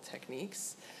representational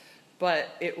techniques, but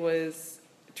it was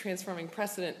transforming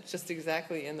precedent just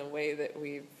exactly in the way that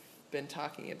we've been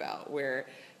talking about, where,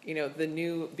 the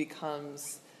new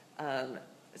becomes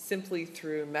simply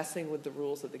through messing with the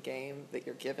rules of the game that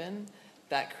you're given,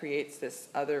 that creates this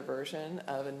other version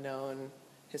of a known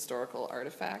historical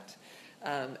artifact.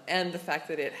 And the fact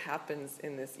that it happens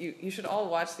in this, you should all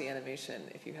watch the animation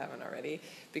if you haven't already,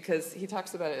 because he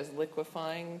talks about it as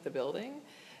liquefying the building.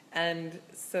 And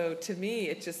so to me,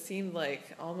 it just seemed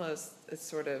like almost a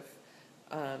sort of,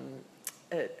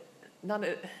 not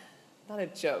a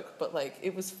joke, but like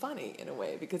it was funny in a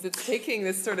way, because it's taking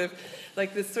this sort of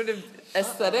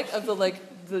aesthetic of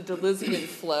the Deleuzian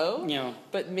flow,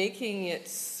 but making it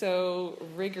so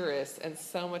rigorous and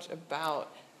so much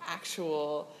about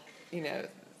actual,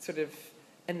 sort of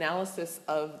analysis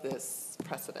of this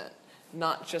precedent,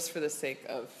 not just for the sake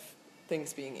of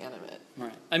things being animate.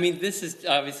 Right. I mean, this is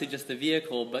obviously just the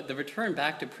vehicle, but the return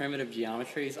back to primitive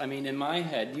geometries, I mean, in my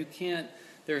head,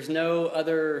 there's no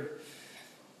other,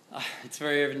 it's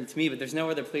very evident to me, but there's no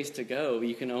other place to go.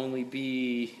 You can only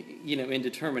be,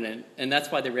 indeterminate. And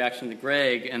that's why the reaction to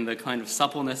Greg and the kind of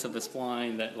suppleness of the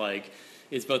spline that,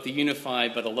 is both a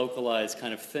unified but a localized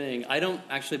kind of thing. I don't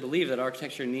actually believe that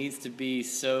architecture needs to be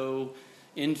so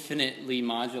infinitely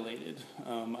modulated.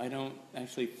 I don't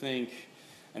actually think,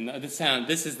 and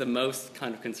this is the most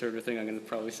kind of conservative thing I'm going to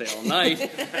probably say all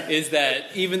night, is that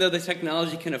even though the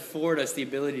technology can afford us the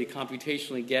ability to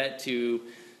computationally get to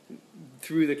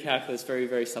through the calculus very,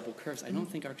 very supple curves. I don't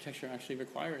think architecture actually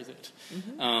requires it.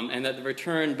 And that the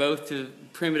return both to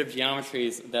primitive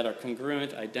geometries that are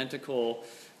congruent, identical,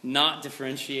 not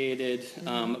differentiated,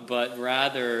 but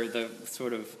rather the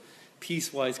sort of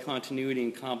piecewise continuity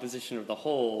and composition of the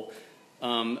whole,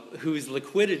 whose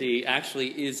liquidity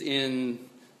actually is in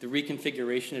the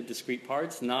reconfiguration of discrete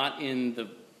parts, not in the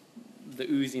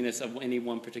ooziness of any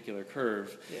one particular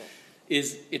curve.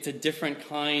 It's a different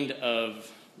kind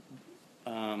of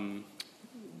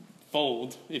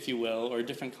fold, if you will, or a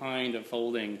different kind of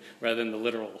folding rather than the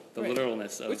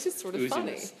literalness of which is sort of ooziness.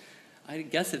 funny. I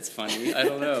guess it's funny. I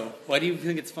don't know. Why do you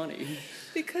think it's funny?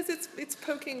 Because it's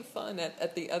poking fun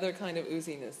at the other kind of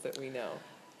ooziness that we know.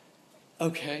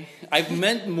 Okay. I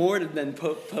meant more than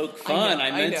poke fun.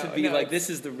 I meant to be like, this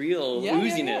is the real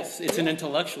ooziness. It's an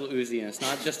intellectual ooziness,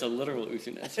 not just a literal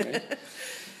ooziness, right?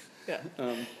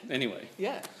 Anyway.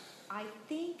 Yeah. I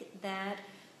think that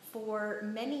for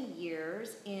many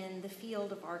years in the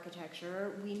field of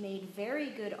architecture, we made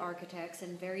very good architects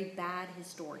and very bad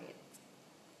historians.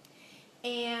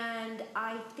 And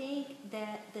I think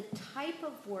that the type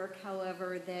of work,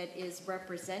 however, that is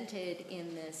represented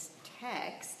in this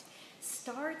text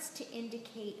starts to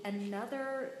indicate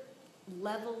another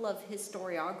level of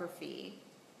historiography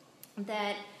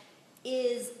that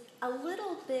is a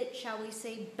little bit, shall we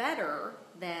say, better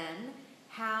than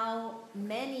how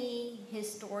many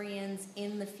historians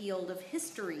in the field of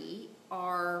history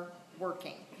are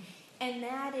working. And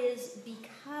that is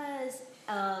because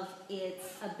of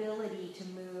its ability to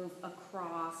move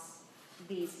across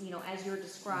these, as you're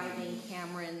describing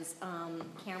Cameron's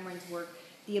work,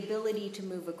 the ability to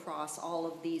move across all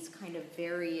of these kind of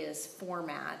various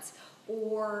formats,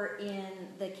 or in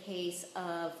the case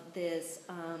of this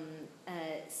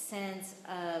sense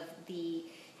of the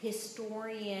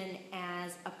historian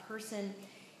as a person.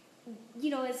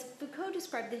 As Foucault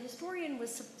described, the historian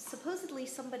was supposedly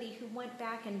somebody who went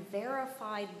back and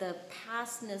verified the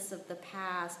pastness of the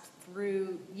past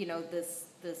through,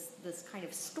 this kind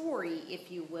of story,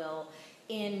 if you will,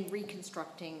 in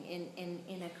reconstructing,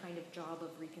 in a kind of job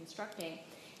of reconstructing.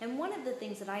 And one of the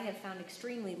things that I have found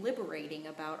extremely liberating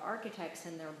about architects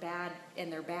and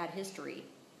their bad history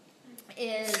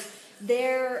is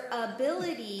their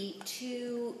ability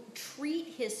to treat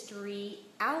history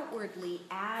outwardly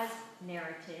as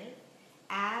narrative,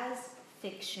 as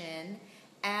fiction,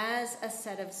 as a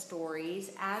set of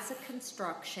stories, as a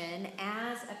construction,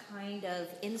 as a kind of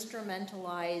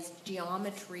instrumentalized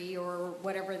geometry or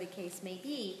whatever the case may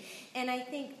be. And I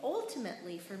think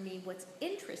ultimately for me what's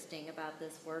interesting about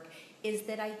this work is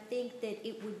that I think that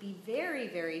it would be very,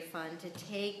 very fun to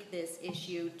take this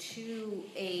issue to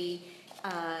a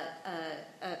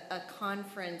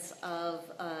conference of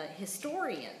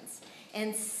historians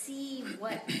and see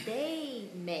what they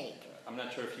make. I'm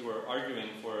not sure if you were arguing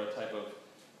for a type of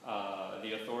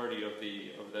the authority of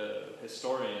the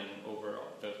historian over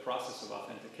the process of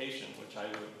authentication, which I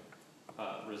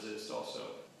would resist also.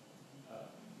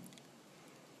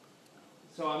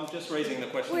 So I'm just raising the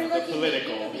question of the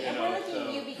political. We're looking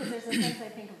at you because there's a sense, I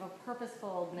think, of a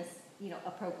purposeful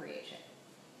appropriation.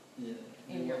 Yeah.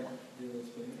 In your work. Do you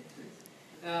explain it,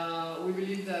 please? We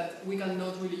believe that we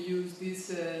cannot really use these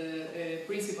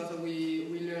principles that we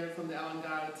learned from the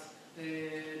avant-garde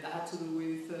that had to do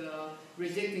with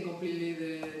rejecting completely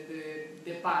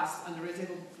the past and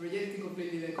rejecting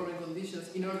completely the current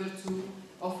conditions in order to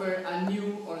offer a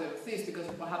new order of things, because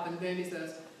what happened then is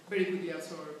that very quickly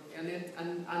absorbed and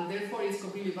therefore it's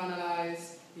completely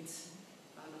banalized, it's,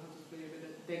 I don't know how to explain it,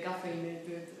 but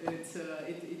decaffeinated,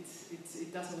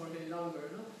 it doesn't work any longer,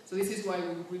 no? So this is why we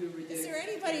really reject. Is there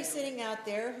anybody sitting out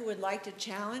there who would like to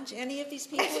challenge any of these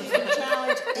people? You can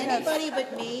challenge anybody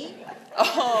but me.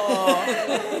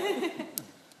 Oh.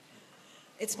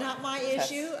 It's not my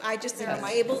issue. I just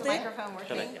enabled it. Microphone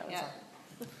working? Yeah.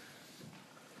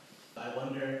 I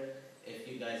wonder if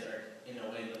you guys are, in a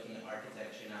way, looking at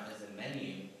architecture now as a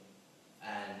menu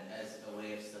and as a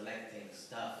way of selecting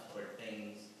stuff or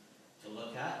things to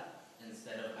look at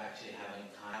instead of actually having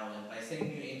time. And by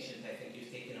saying new ancient, I think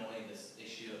you've taken away this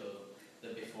issue of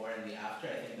the before and the after.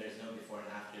 I think there's no before and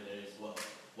after. There's what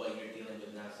you're dealing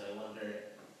with now. So I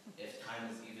wonder if time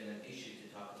is even an issue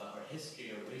to talk about, or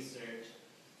history or research.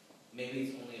 Maybe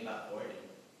it's only about hoarding.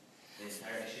 The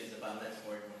entire issue is about let's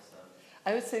hoard more stuff.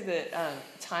 I would say that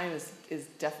time is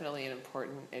definitely an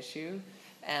important issue,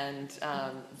 and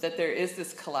that there is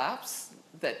this collapse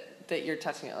that you're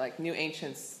touching on. Like New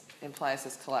Ancients implies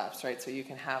this collapse, right? So you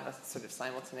can have a sort of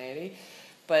simultaneity.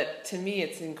 But to me,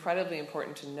 it's incredibly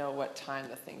important to know what time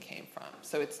the thing came from.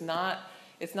 So it's not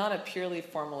a purely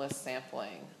formalist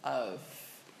sampling of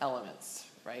elements,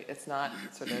 right? It's not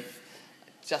sort of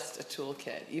just a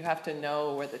toolkit. You have to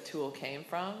know where the tool came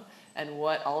from and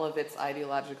what all of its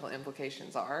ideological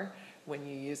implications are when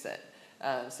you use it.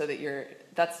 So that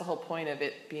that's the whole point of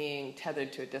it being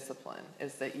tethered to a discipline,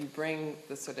 is that you bring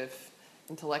the sort of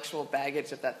intellectual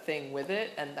baggage of that thing with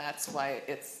it, and that's why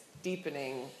it's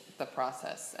deepening the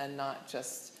process and not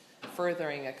just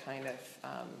furthering a kind of,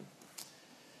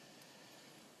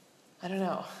 I don't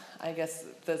know, I guess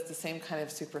the same kind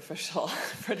of superficial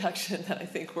production that I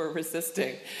think we're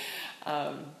resisting.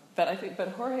 But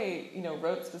Jorge,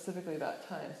 wrote specifically about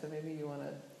time, so maybe you want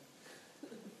to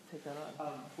take that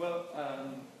on.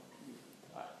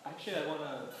 Actually, I want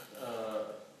to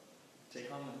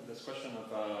take on this question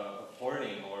of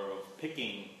hoarding or of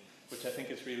picking, which I think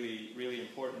is really, really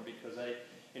important, because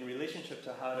in relationship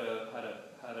to how to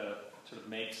sort of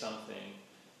make something,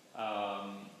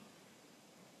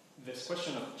 this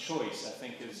question of choice, I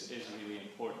think, is really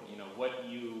important. What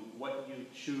you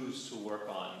choose to work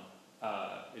on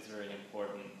is very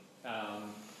important.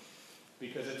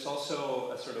 Because it's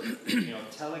also a sort of,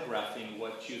 telegraphing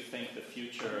what you think the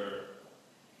future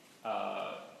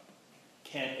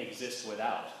can't exist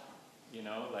without.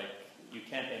 Like, you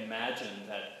can't imagine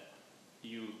that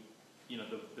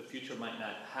the future might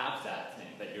not have that thing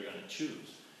that you're going to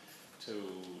choose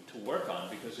to work on,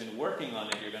 because in working on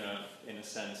it, you're going to, in a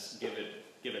sense, give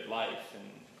it life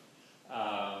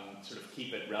and sort of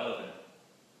keep it relevant.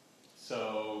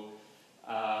 So,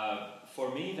 for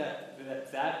me,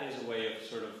 that is a way of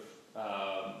sort of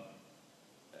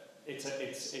it's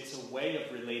a way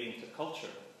of relating to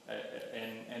culture,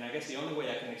 and I guess the only way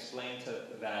I can explain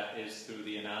that is through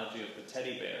the analogy of the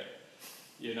teddy bear,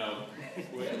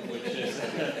 which is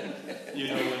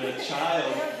when a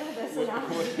child,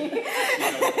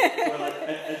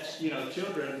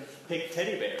 children pick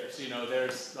teddy bears.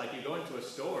 There's like, you go into a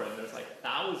store and there's like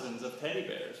thousands of teddy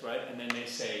bears, right? And then they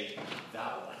say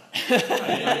that one.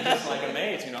 And you're just like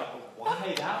amazed,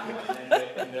 why that one?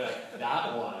 And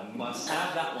that one must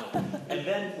have that one. And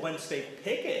then once they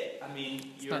pick it, I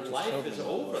mean, your life is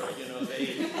over.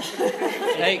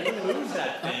 They lose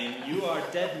that thing, you are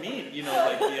dead meat.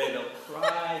 They'll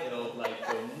cry, they'll like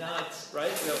go nuts,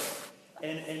 right?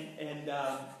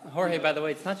 Jorge, by the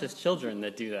way, it's not just children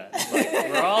that do that. Like,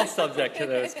 we're all subject to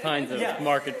those kinds of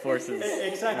market forces.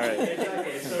 Exactly,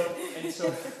 exactly.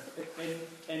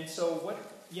 So what,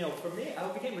 for me, I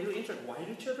became really interested. Why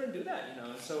do children do that?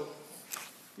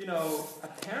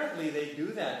 Apparently they do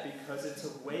that because it's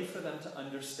a way for them to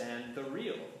understand the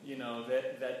real.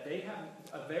 That they have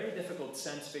a very difficult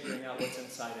sense figuring out what's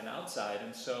inside and outside,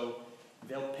 and so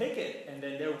they'll pick it, and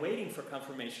then they're waiting for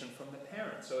confirmation from the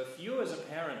parent. So if you as a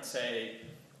parent say,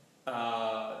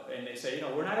 and they say,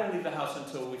 we're not going to leave the house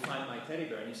until we find my teddy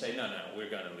bear, and you say, no, we're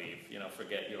going to leave.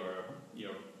 Forget your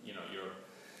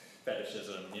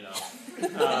fetishism.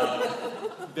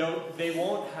 They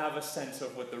won't have a sense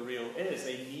of what the real is.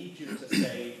 They need you to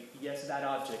say, yes, that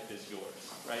object is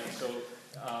yours, right? So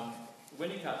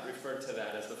Winnicott referred to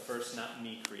that as the first not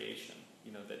me creation.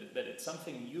 That it's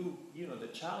something the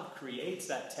child creates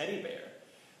that teddy bear,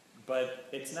 but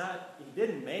it's not, he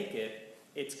didn't make it,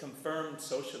 it's confirmed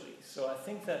socially. So I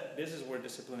think that this is where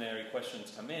disciplinary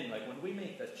questions come in. Like, when we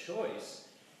make the choice,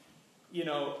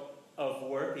 of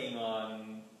working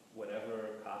on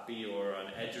whatever copy or on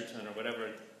Edgerton or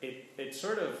whatever, it's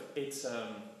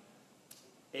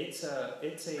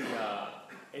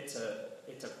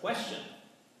a question.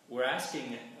 We're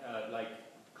asking,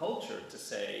 culture to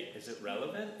say, is it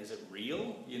relevant? Is it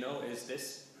real?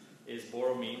 Is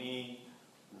Borromini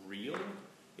real?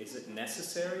 Is it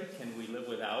necessary? Can we live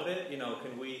without it?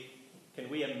 Can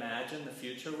we imagine the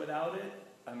future without it?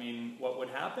 I mean, what would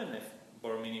happen if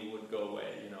Borromini would go away?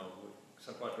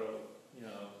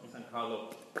 San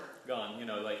Carlo gone.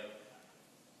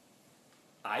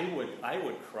 I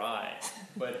would cry,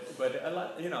 but a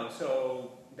lot,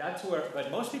 so that's where.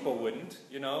 But most people wouldn't,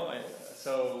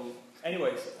 So,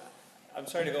 anyways, I'm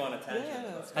sorry to go on a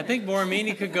tangent. I think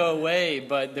Borromini could go away,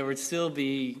 but there would still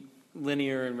be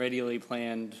linear and radially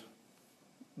planned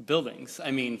buildings.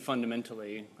 I mean,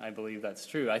 fundamentally, I believe that's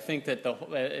true. I think that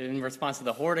in response to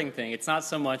the hoarding thing, it's not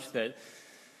so much that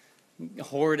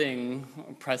hoarding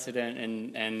precedent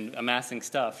and amassing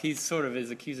stuff. He sort of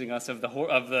is accusing us of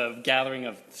the gathering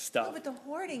of stuff. Well, but the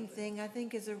hoarding thing, I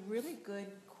think, is a really good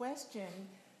question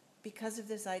because of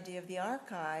this idea of the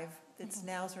archive that's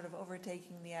now sort of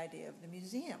overtaking the idea of the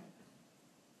museum,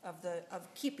 of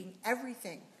keeping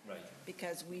everything. Right.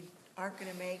 Because we aren't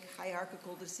going to make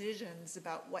hierarchical decisions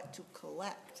about what to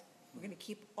collect. We're going to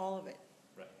keep all of it.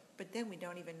 Right. But then we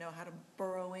don't even know how to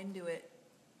burrow into it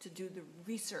to do the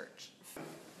research.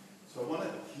 So I want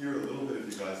to hear a little bit of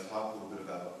you guys talk a little bit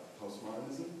about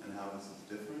postmodernism and how this is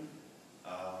different,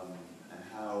 and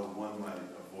how one might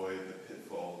avoid the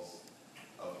pitfalls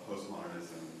of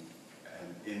postmodernism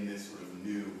and in this sort of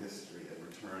new history, a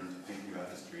return to thinking about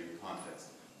history in context.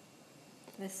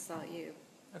 This is all you.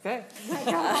 Okay. Go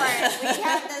for it. We've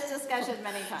had this discussion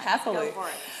many times. Happily. Go for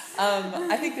it.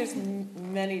 I think there's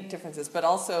many differences, but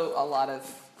also a lot of,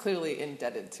 clearly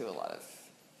indebted to a lot of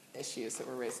issues that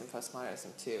were raised in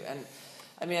postmodernism too. And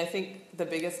I mean, I think the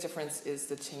biggest difference is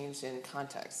the change in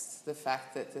context, the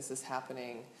fact that this is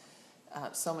happening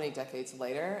so many decades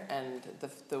later, and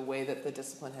the way that the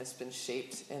discipline has been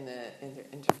shaped in the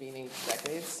intervening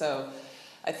decades. So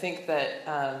I think that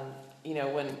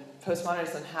when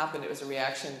postmodernism happened, it was a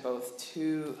reaction both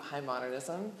to high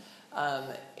modernism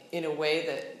in a way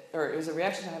that, or it was a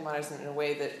reaction to high modernism in a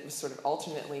way that was sort of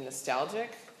alternately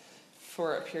nostalgic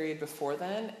for a period before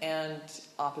then and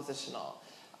oppositional.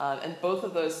 And both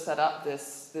of those set up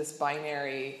this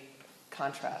binary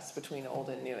contrast between old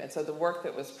and new. And so the work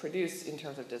that was produced in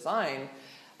terms of design,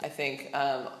 I think,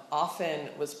 often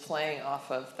was playing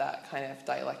off of that kind of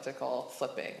dialectical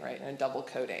flipping, right, and double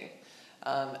coding.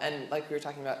 And like we were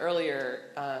talking about earlier,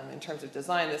 in terms of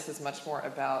design, this is much more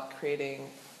about creating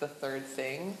the third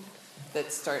thing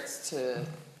that starts to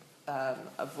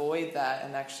avoid that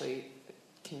and actually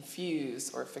confuse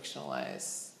or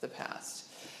fictionalize the past.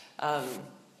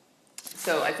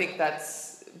 So I think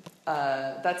that's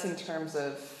in terms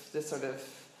of this sort of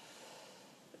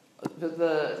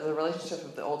the relationship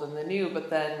of the old and the new, but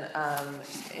then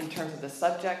in terms of the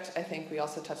subject, I think we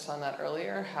also touched on that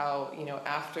earlier, how,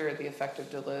 after the effect of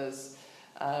Deleuze,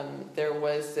 there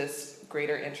was this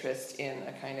greater interest in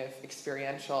a kind of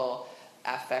experiential,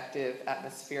 affective,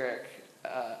 atmospheric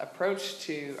approach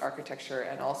to architecture,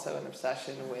 and also an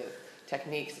obsession with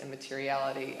techniques and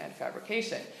materiality and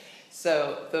fabrication.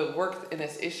 So the work in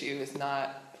this issue is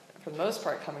not, for the most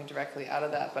part, coming directly out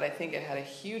of that, but I think it had a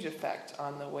huge effect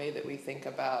on the way that we think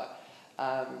about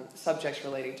subjects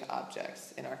relating to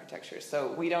objects in architecture.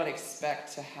 So we don't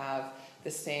expect to have the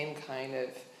same kind of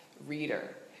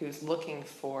reader who's looking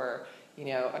for,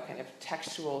 a kind of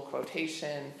textual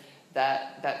quotation,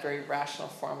 that very rational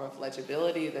form of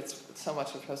legibility that's so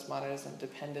much of postmodernism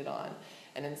depended on.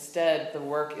 And instead, the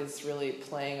work is really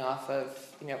playing off of,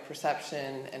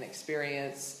 perception and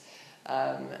experience.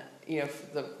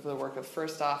 The work of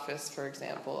First Office, for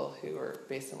example, who are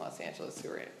based in Los Angeles, who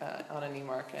are Anna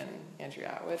Niemark and Andrew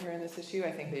Atwood, who are in this issue.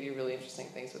 I think they do really interesting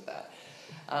things with that.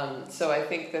 So I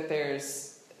think that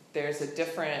there's a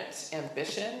different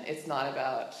ambition. It's not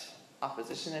about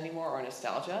opposition anymore or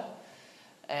nostalgia.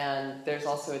 And there's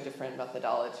also a different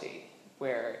methodology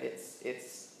where it's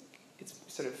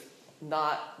sort of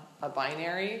not a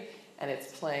binary, and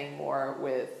it's playing more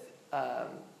with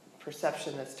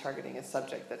perception that's targeting a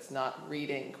subject that's not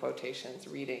reading quotations,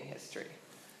 reading history.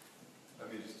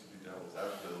 I mean, just to be devil's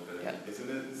advocate a little bit, Yeah. isn't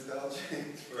it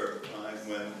nostalgic for a time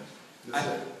when...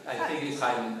 I think it's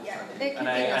highly nostalgic, and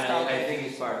I think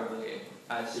it's part of the game.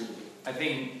 Absolutely. I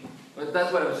think, but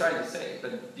that's what I was trying to say.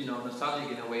 But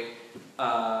nostalgic in a way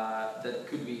that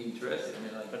could be interesting. I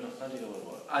mean, like, But nostalgic about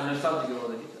what? Nostalgic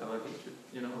about history.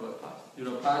 About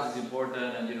past. Past is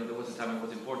important, and there was a time it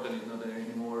was important. It's not there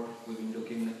anymore. We've been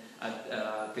looking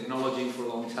at technology for a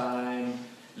long time.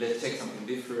 Let's take something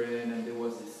different, and there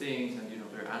was these things, and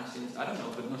they're ancient. I don't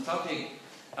know, but nostalgic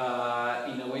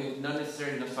in a way, not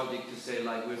necessarily nostalgic to say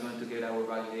like we're going to get our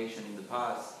validation in the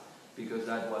past because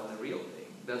that was the real thing.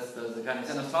 That's the kind of,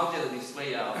 it's a nostalgia that is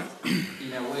played out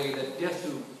in a way that just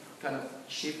to kind of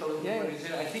shift a little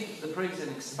bit. I think the project is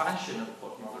an expansion of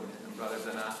postmodernism rather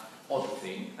than a other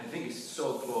thing. I think it's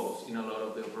so close in a lot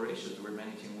of the operations we're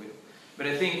managing with. But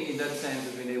I think in that sense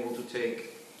we've been able to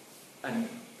take and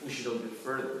push it a little bit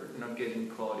further, not getting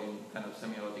caught in kind of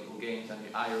semiotical games and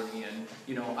the irony and,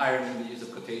 irony in the use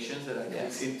of quotations that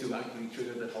actually seem to actually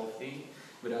trigger the whole thing,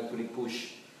 but actually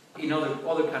push in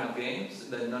other kind of games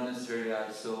that not necessarily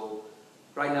are so,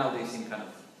 right now they seem kind of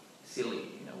silly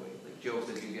in a way, like jokes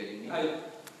that you get in.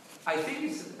 I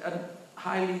think it's a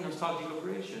highly nostalgic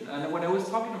operation. And when I was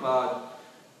talking about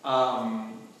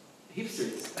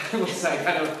hipsters, I was like,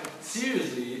 kind of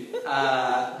seriously,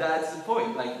 that's the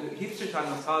point. Like, hipsters are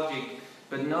nostalgic,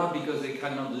 but not because they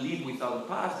cannot live without the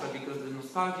past, but because the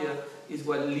nostalgia is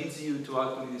what leads you to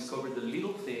actually discover the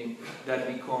little thing that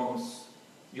becomes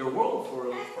your world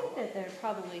for I think that there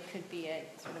probably could be a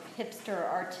sort of hipster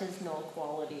artisanal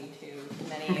quality to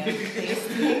many of these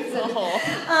things.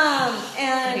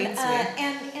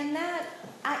 And that,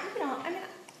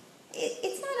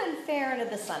 it's not unfair under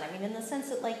the sun. I mean, in the sense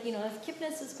that, like, you know, if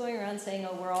Kipnis is going around saying,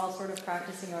 oh, we're all sort of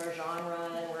practicing our genre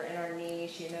and we're in our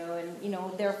niche, you know, and, you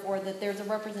know, therefore that there's a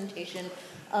representation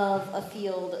of a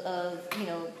field of, you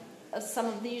know, of some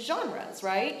of these genres,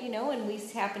 right? You know, and we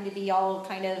happen to be all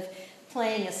kind of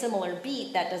playing a similar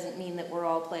beat. That doesn't mean that we're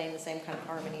all playing the same kind of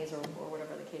harmonies or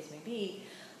whatever the case may be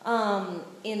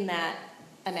in that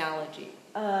analogy.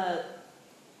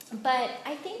 But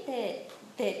I think that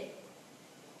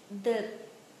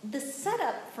the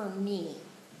setup for me,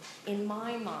 in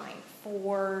my mind,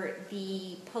 for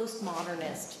the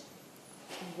postmodernist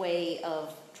way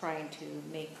of trying to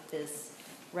make this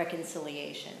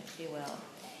reconciliation, if you will,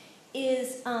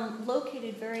 is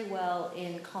located very well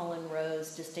in Colin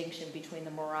Rowe's distinction between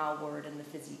the morale word and the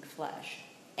physique flesh.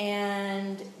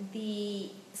 And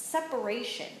the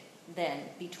separation, then,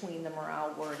 between the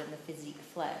morale word and the physique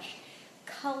flesh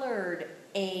colored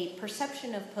a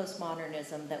perception of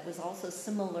postmodernism that was also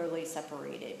similarly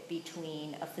separated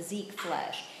between a physique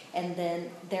flesh and then,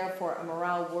 therefore, a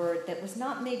morale word that was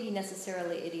not maybe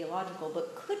necessarily ideological,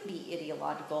 but could be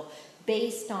ideological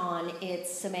based on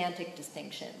its semantic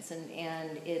distinctions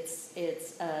and its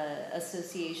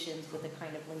associations with a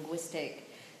kind of linguistic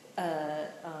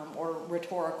or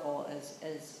rhetorical,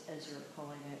 as you're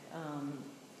calling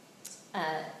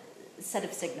it, set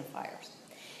of signifiers.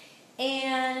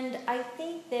 And I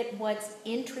think that what's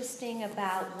interesting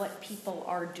about what people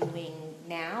are doing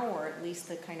now, or at least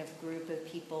the kind of group of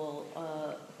people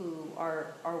who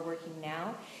are working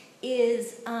now,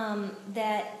 is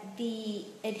that the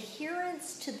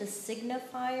adherence to the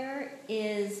signifier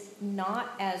is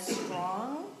not as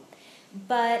strong,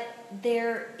 but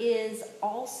there is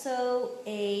also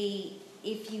a,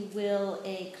 if you will,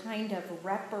 a kind of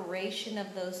reparation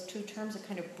of those two terms, a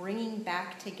kind of bringing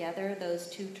back together those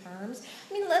two terms.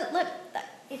 I mean,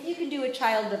 if you can do a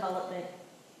child development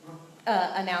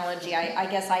analogy, I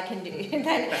guess I can do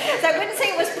that. So I wouldn't say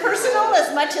it was personal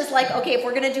as much as like, okay, if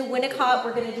we're going to do Winnicott,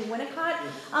 we're going to do Winnicott,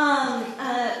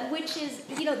 which is,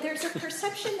 you know, there's a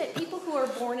perception that people who are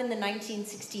born in the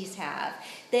 1960s have,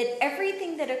 that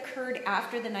everything that occurred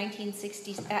after the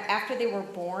 1960s, after they were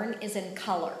born, is in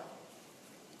color.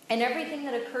 And everything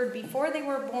that occurred before they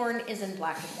were born is in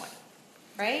black and white,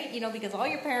 right? You know, because all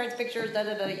your parents' pictures,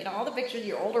 you know, all the pictures of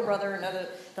your older brother and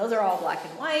those are all black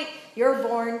and white. You're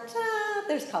born,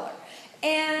 there's color.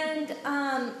 And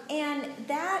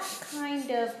that kind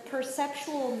of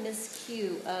perceptual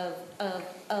miscue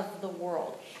of the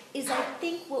world is, I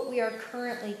think, what we are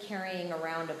currently carrying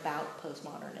around about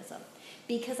postmodernism.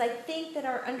 Because I think that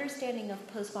our understanding of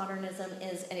postmodernism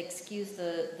is, and excuse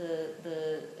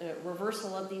the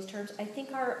reversal of these terms, I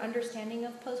think our understanding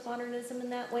of postmodernism in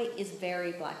that way is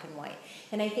very black and white.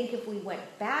 And I think if we went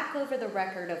back over the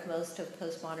record of most of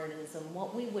postmodernism,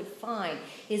 what we would find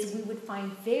is we would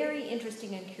find very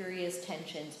interesting and curious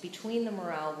tensions between the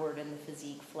morale word and the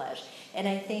physique flesh. And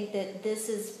I think that this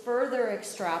is further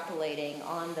extrapolating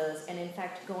on those, and in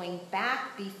fact going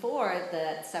back before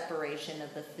the separation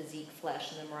of the physique flesh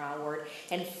and the morale word,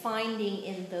 and finding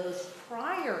in those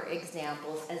prior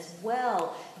examples as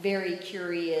well very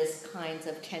curious kinds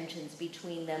of tensions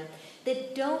between them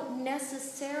that don't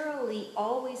necessarily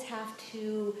always have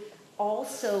to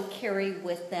also carry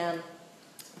with them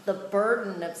the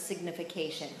burden of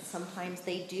signification. Sometimes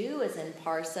they do, as in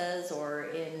Parsas or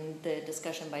in the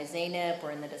discussion by Zeynep or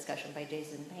in the discussion by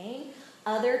Jason Payne.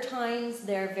 Other times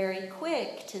they're very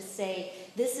quick to say,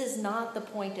 this is not the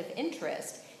point of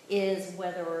interest, is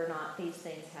whether or not these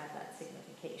things have that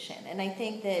signification. And I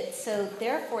think that, so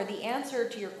therefore, the answer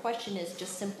to your question is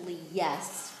just simply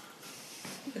yes.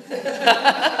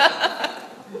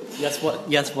 Yes, what?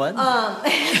 Yes, what? And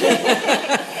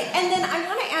then I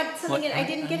want to add something, and I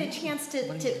didn't get a chance to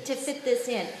fit this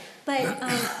in. But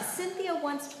Cynthia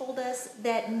once told us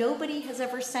that nobody has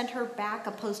ever sent her back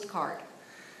a postcard.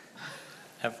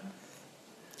 Ever?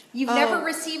 You've never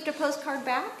received a postcard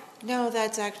back? No,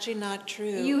 that's actually not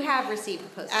true. You have received a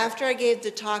postcard. After I gave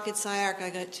the talk at SCI-Arc, I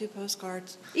got 2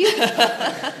 postcards. But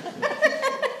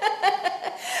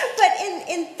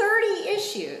in 30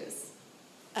 issues.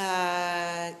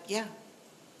 Yeah.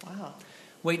 Wow.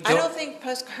 Wait, I don't think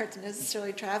postcards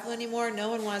necessarily travel anymore. No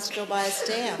one wants to go buy a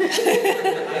stamp. I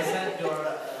sent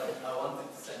Dora, I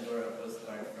wanted to send Dora a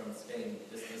postcard from Spain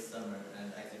just this summer,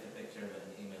 and I took a picture of it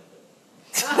and emailed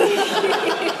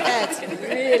it. That's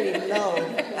really low.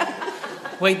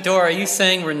 Wait, Dora, are you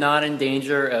saying we're not in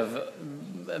danger of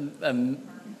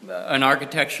an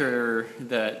architecture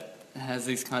that has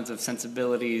these kinds of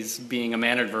sensibilities being a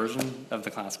mannered version of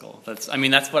the classical? That's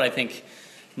what I think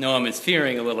Noam is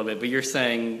fearing a little bit, but you're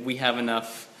saying we have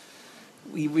enough.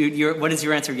 What does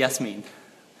your answer yes mean?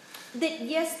 that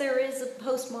yes, there is a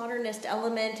postmodernist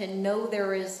element, and no,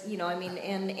 there is, you know, I mean,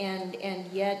 and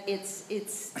yet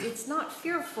it's not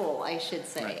fearful, I should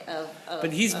say. Right.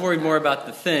 But he's worried more about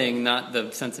the thing, not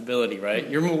the sensibility, right?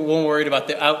 You're more worried about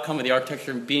the outcome of the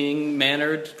architecture being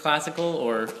mannered classical,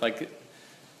 or like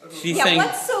she's saying.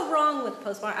 What's so wrong with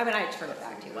postmodern? I mean, I turn it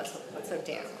back to you. What's so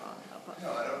damn wrong about postmodern?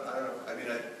 No, I don't. I mean,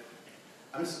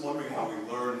 I'm just wondering how we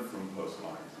learn from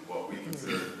postmodernism, what we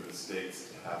consider the mistakes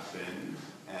to have been,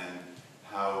 and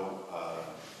how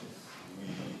we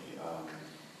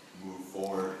move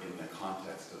forward in the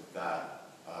context of that,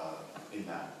 in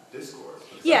that discourse.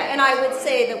 Yeah, and I would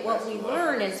say that what we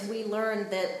learn is we learn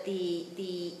that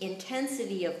the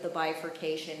intensity of the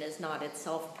bifurcation is not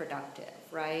itself productive,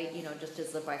 right? You know, just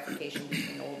as the bifurcation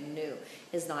between old and new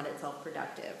is not itself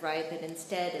productive, right? That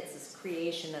instead it's this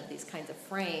creation of these kinds of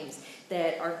frames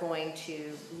that are going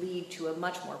to lead to a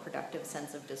much more productive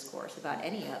sense of discourse about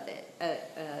any of it,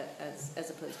 as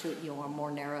opposed to, you know, a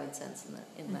more narrowed sense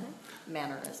in the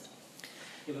mannerist.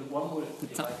 Yeah, but one more,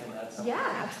 if I can add something.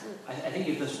 Yeah, absolutely. I think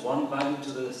if there's one value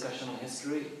to the discussion on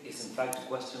history, is in fact to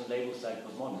question labels like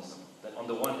postmodernism. That on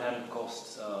the one hand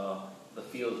costs the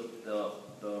field the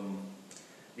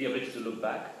ability to look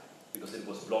back, because it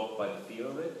was blocked by the fear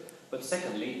of it. But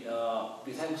secondly,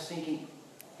 because I was thinking,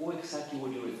 who exactly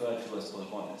would you refer to as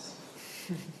postmodernist?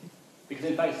 Because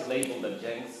in fact it's a label that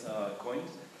Jenks coined,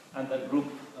 and that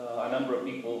group a number of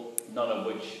people, none of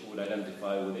which would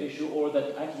identify with the issue, or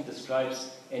that actually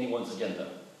describes anyone's agenda.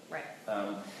 Right.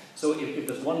 So if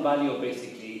there's one value of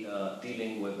basically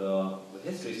dealing with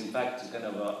history, is in fact to kind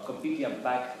of completely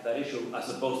unpack that issue, as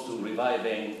opposed to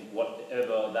reviving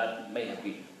whatever that may have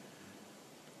been.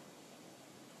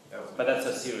 But that's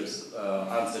a serious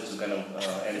answer to kind of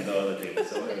end the other thing.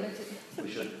 So we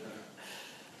should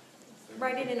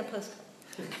write it in a postcard.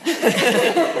 In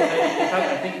fact,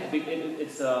 I think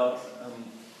it's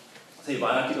say by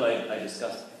an article I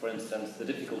discussed, for instance, the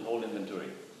difficult whole inventory,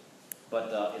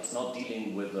 but it's not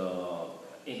dealing with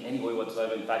in any way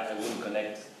whatsoever. In fact, I wouldn't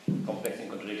connect complex and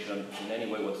contradiction in any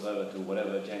way whatsoever to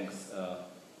whatever Jenks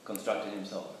constructed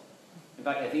himself. In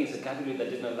fact, I think it's a category that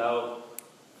didn't allow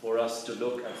for us to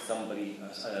look at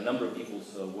a number of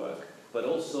people's work, but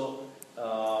also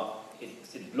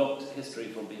it blocked history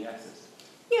from being accessed.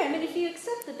 Yeah, I mean, if you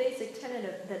accept the basic tenet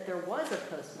of, that there was a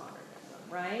postmodernism,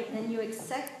 right, then you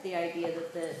accept the idea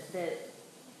that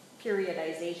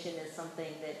periodization is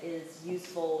something that is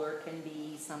useful or can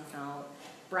be somehow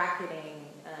bracketing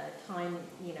time,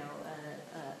 you know,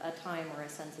 a time or a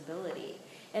sensibility.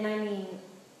 And I mean,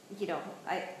 you know,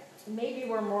 maybe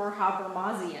we're more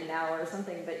Habermasian now or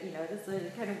something, but, you know, it's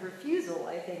a kind of refusal,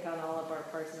 I think, on all of our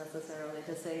parts necessarily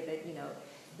to say that, you know,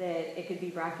 that it could be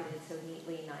bracketed so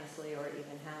neatly, nicely, or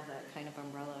even have that kind of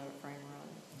umbrella or frame around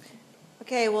it.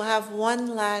 Okay, we'll have one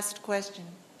last question.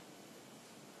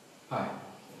 Hi.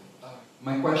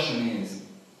 My question is,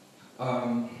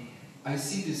 I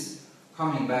see this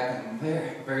coming back, and I'm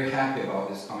very, very happy about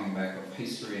this coming back of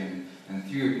history and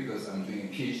theory, because I'm doing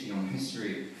a PhD on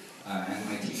history, and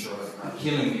my teachers are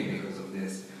killing me because of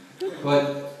this.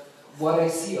 But what I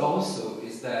see also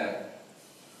is that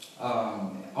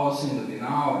also in the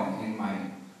Biennale and in my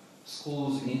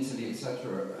schools in Italy,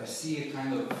 etc., I see a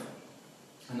kind of,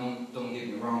 and don't get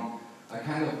me wrong, a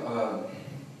kind of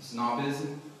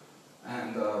snobism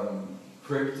and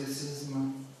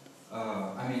criticism.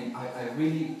 I mean,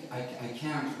 I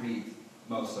can't read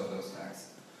most of those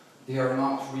texts. They are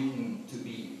not written to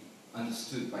be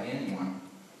understood by anyone.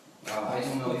 I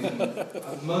don't know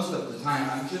even, most of the time,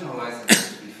 I'm generalizing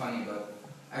this to be funny, but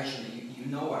actually you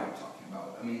know what I'm talking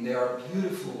about. I mean, they are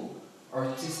beautiful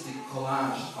artistic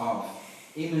collage of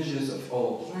images of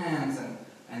old plans,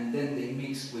 and then they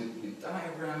mix with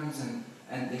diagrams,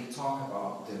 and they talk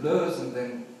about Deleuze, and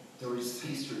then there is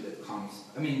history that comes.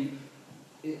 I mean,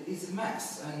 it's a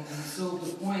mess. And so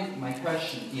the point, my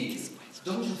question is,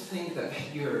 don't you think that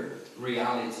your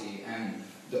reality and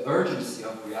the urgency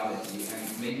of reality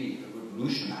and maybe a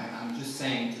revolution, I'm just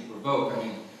saying to provoke, I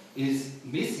mean, is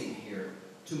missing here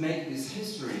to make this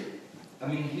history? I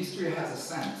mean, history has a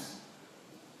sense.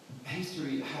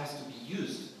 History has to be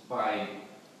used by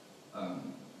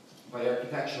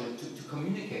architecture to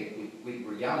communicate with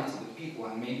reality, with people,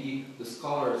 and maybe the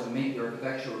scholars and maybe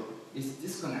architecture is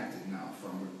disconnected now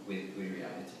with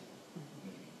reality.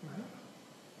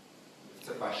 It's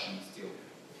a question still.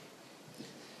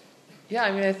 Yeah,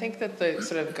 I mean, I think that the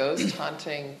sort of ghost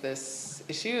haunting this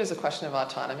issue is a question of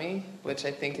autonomy, which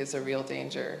I think is a real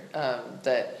danger.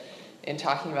 That in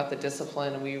talking about the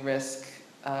discipline, we risk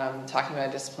talking about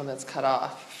a discipline that's cut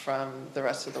off from the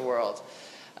rest of the world.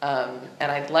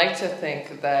 And I'd like to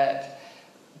think that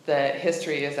that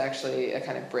history is actually a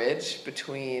kind of bridge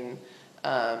between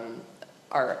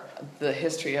the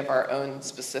history of our own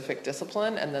specific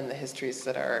discipline and then the histories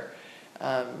that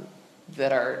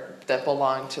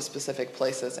belong to specific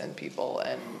places and people,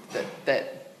 and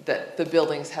that the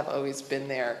buildings have always been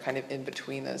there, kind of in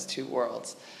between those two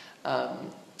worlds. But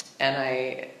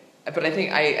I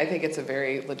think it's a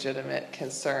very legitimate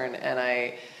concern, and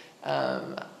I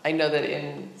know that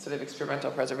in sort of experimental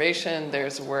preservation,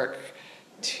 there's work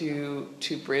to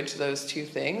bridge those two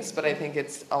things, but I think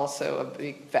it's also a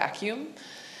big vacuum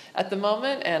at the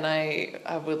moment, and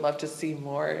I would love to see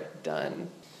more done.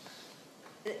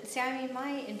 See, I mean,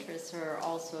 my interests are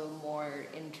also more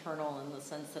internal in the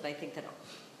sense that I think that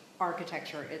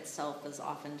architecture itself has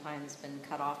oftentimes been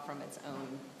cut off from its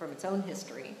own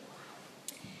history,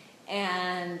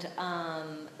 and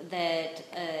that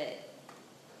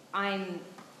I'm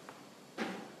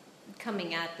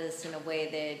coming at this in a way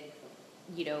that,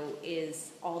 you know,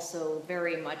 is also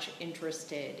very much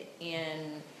interested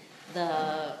in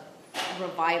the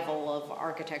revival of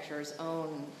architecture's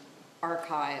own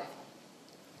archive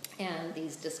and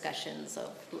these discussions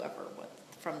of whoever,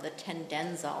 from the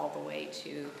tendenza all the way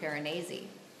to Piranesi.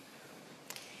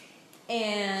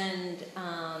 And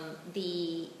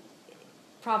the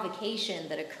provocation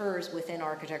that occurs within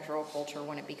architectural culture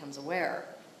when it becomes aware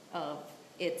of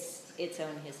its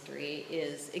own history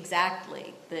is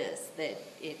exactly this, that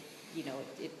it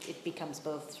becomes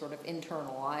both sort of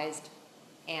internalized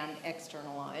and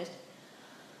externalized,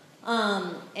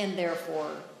 and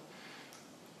therefore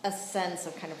a sense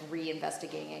of kind of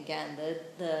reinvestigating again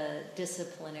the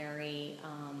disciplinary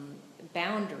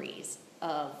boundaries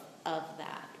of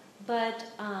that. But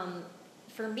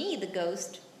for me, the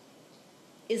ghost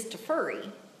is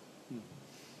Tefuri.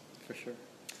 For sure.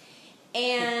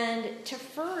 And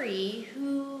Tefuri,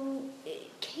 who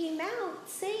came out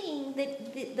saying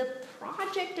that the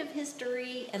project of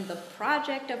history and the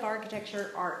project of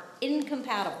architecture are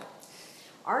incompatible.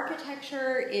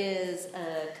 Architecture is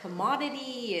a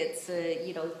commodity. It's an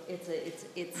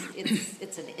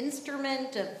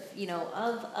instrument of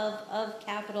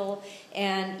capital,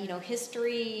 and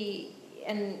history,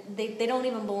 and they don't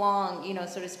even belong,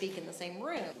 so to speak, in the same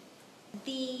room.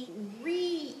 The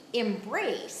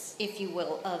re-embrace, if you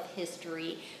will, of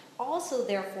history also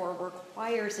therefore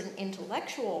requires an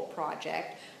intellectual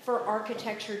project for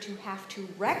architecture to have to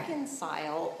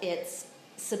reconcile its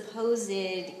supposed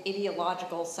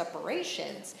ideological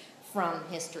separations from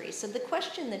history. So the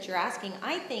question that you're asking,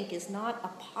 I think, is not a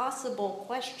possible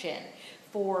question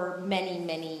for many,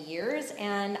 many years,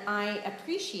 and I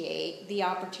appreciate the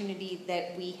opportunity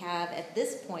that we have at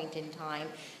this point in time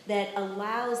that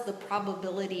allows the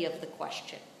probability of the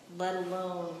question, let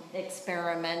alone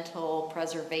experimental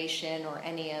preservation or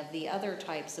any of the other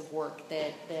types of work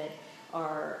that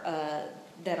are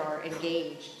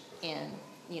engaged in,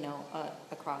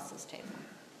 across this table.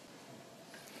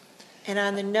 And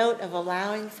on the note of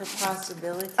allowing for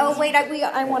possibilities. Oh, wait,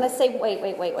 I want to say, wait.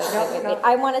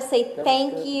 I want to say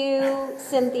thank you,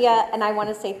 Cynthia, and I want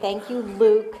to say thank you,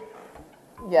 Luke.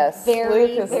 Yes,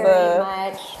 very Luke is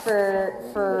much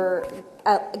for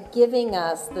giving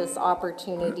us this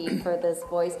opportunity for this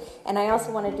voice. And I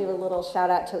also want to do a little shout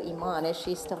out to Iman. Is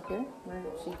she still here? Where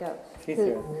did she go? She's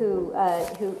here.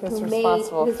 Who's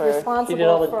responsible for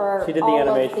she did the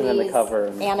animation and the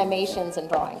cover. Animations and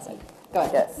drawings. Go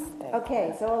ahead. Yes.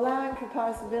 Okay, so allowing for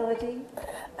possibility,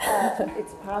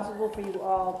 it's possible for you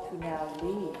all to now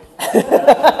leave.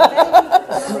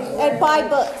 And buy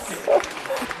books.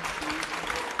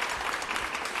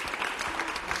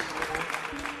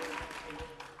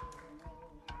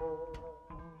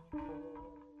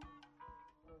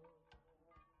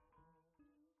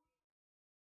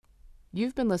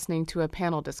 You've been listening to a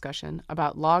panel discussion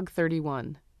about Log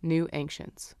 31, New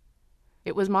Ancients.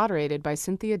 It was moderated by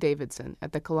Cynthia Davidson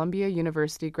at the Columbia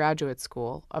University Graduate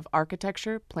School of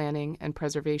Architecture, Planning, and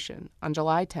Preservation on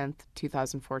July 10,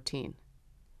 2014.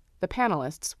 The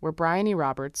panelists were Bryony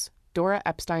Roberts, Dora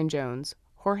Epstein-Jones,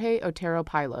 Jorge Otero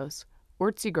Pylos,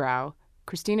 Urtzi Grau,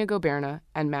 Christina Goberna,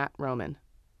 and Matt Roman.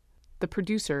 The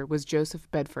producer was Joseph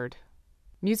Bedford.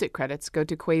 Music credits go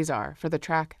to Quasar for the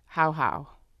track How How.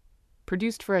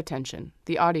 Produced for Attention,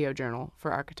 the audio journal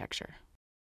for architecture.